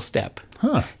diacetyl step.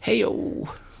 Huh.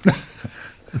 Hey-o.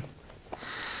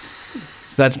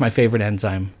 So that's my favorite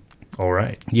enzyme. All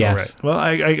right. Yes. All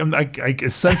right. Well, I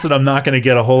sense that I'm not going to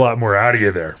get a whole lot more out of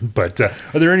you there. But are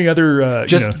there any other?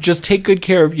 Just take good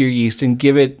care of your yeast and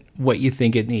give it what you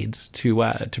think it needs to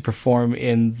perform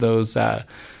in those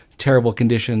terrible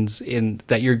conditions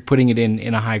that you're putting it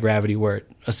in a high gravity wort,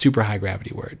 a super high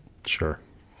gravity wort. Sure.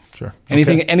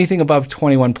 Anything above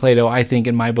 21 Plato, I think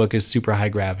in my book is super high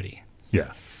gravity.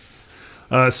 Yeah.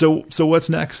 So what's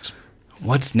next?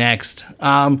 What's next?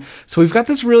 So we've got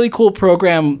this really cool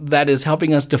program that is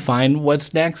helping us define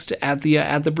what's next at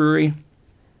the brewery,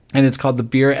 and it's called the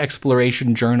Beer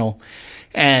Exploration Journal.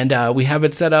 And we have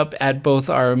it set up at both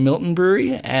our Milton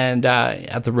Brewery and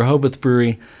at the Rehoboth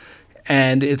Brewery.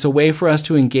 And it's a way for us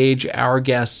to engage our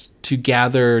guests to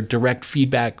gather direct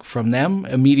feedback from them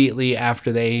immediately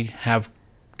after they have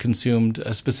consumed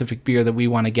a specific beer that we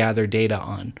want to gather data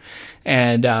on.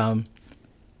 And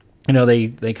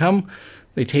they come,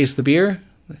 they taste the beer.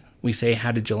 We say,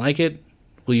 "How did you like it?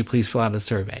 Will you please fill out a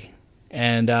survey?"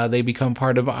 And they become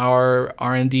part of our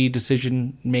R&D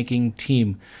decision-making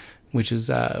team, which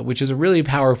is a really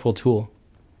powerful tool.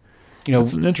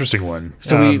 It's an interesting one.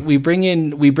 So we bring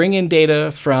in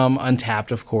data from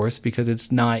Untapped, of course, because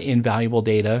it's not invaluable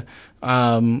data.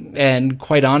 And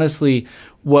quite honestly,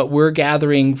 what we're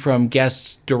gathering from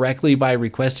guests directly by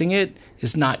requesting it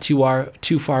is not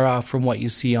too far off from what you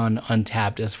see on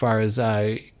Untapped as far as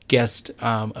guest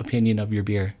opinion of your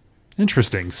beer.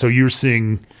 Interesting. So you're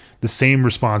seeing the same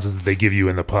responses that they give you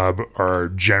in the pub are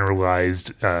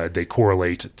generalized. They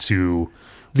correlate to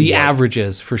the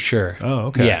averages for sure. Oh,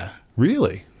 okay. Yeah.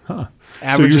 Really? Huh.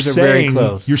 Averages are very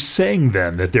close. You're saying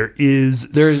then that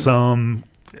there's some,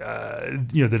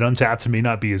 that Untapped may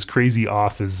not be as crazy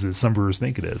off as some brewers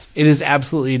think it is. It is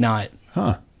absolutely not.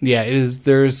 Huh. Yeah, it is.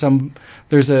 There's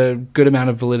a good amount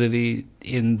of validity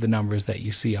in the numbers that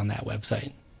you see on that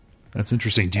website. That's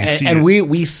interesting. Do you see? And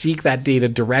we seek that data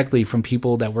directly from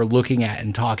people that we're looking at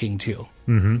and talking to.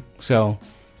 Mm-hmm. So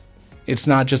it's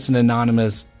not just an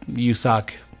anonymous "you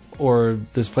suck" or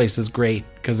 "this place is great"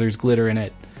 because there's glitter in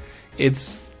it.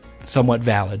 It's somewhat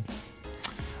valid.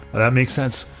 That makes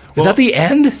sense. Is that the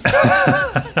end?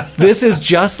 This is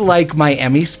just like my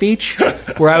Emmy speech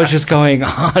where I was just going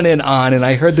on, and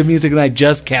I heard the music and I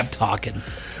just kept talking.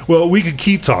 Well, we could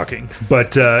keep talking,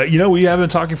 but we have been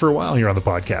talking for a while here on the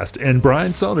podcast. And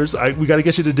Bryan Selders, we got to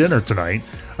get you to dinner tonight.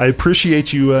 I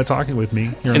appreciate you talking with me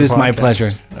here on the podcast. It is my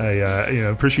pleasure. I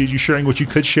appreciate you sharing what you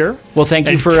could share. Well, thank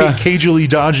you for cagely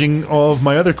dodging all of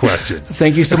my other questions.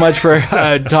 Thank you so much for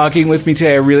talking with me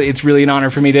today. It's really an honor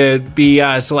for me to be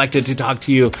selected to talk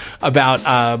to you about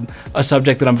a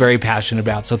subject that I'm very passionate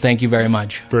about. So thank you very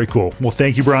much. Very cool. Well,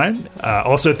 thank you, Bryan.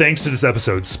 Also, thanks to this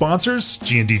episode's sponsors.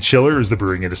 G&D Chiller is the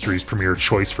brewing industry's premier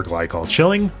choice for glycol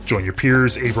chilling. Join your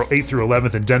peers April 8th through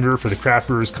 11th in Denver for the Craft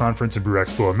Brewers Conference and Brew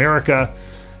Expo America.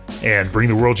 And bring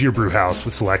the world to your brew house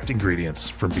with select ingredients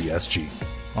from BSG.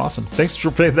 Awesome. Thanks for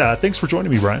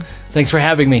joining me, Bryan. Thanks for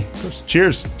having me.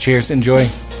 Cheers. Cheers. Enjoy.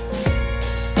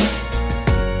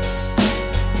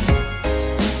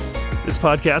 This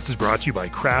podcast is brought to you by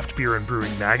Craft Beer and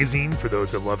Brewing Magazine for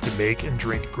those that love to make and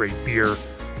drink great beer.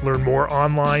 Learn more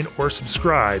online or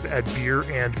subscribe at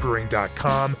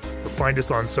beerandbrewing.com or find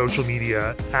us on social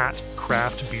media at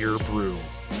Craft Beer Brew.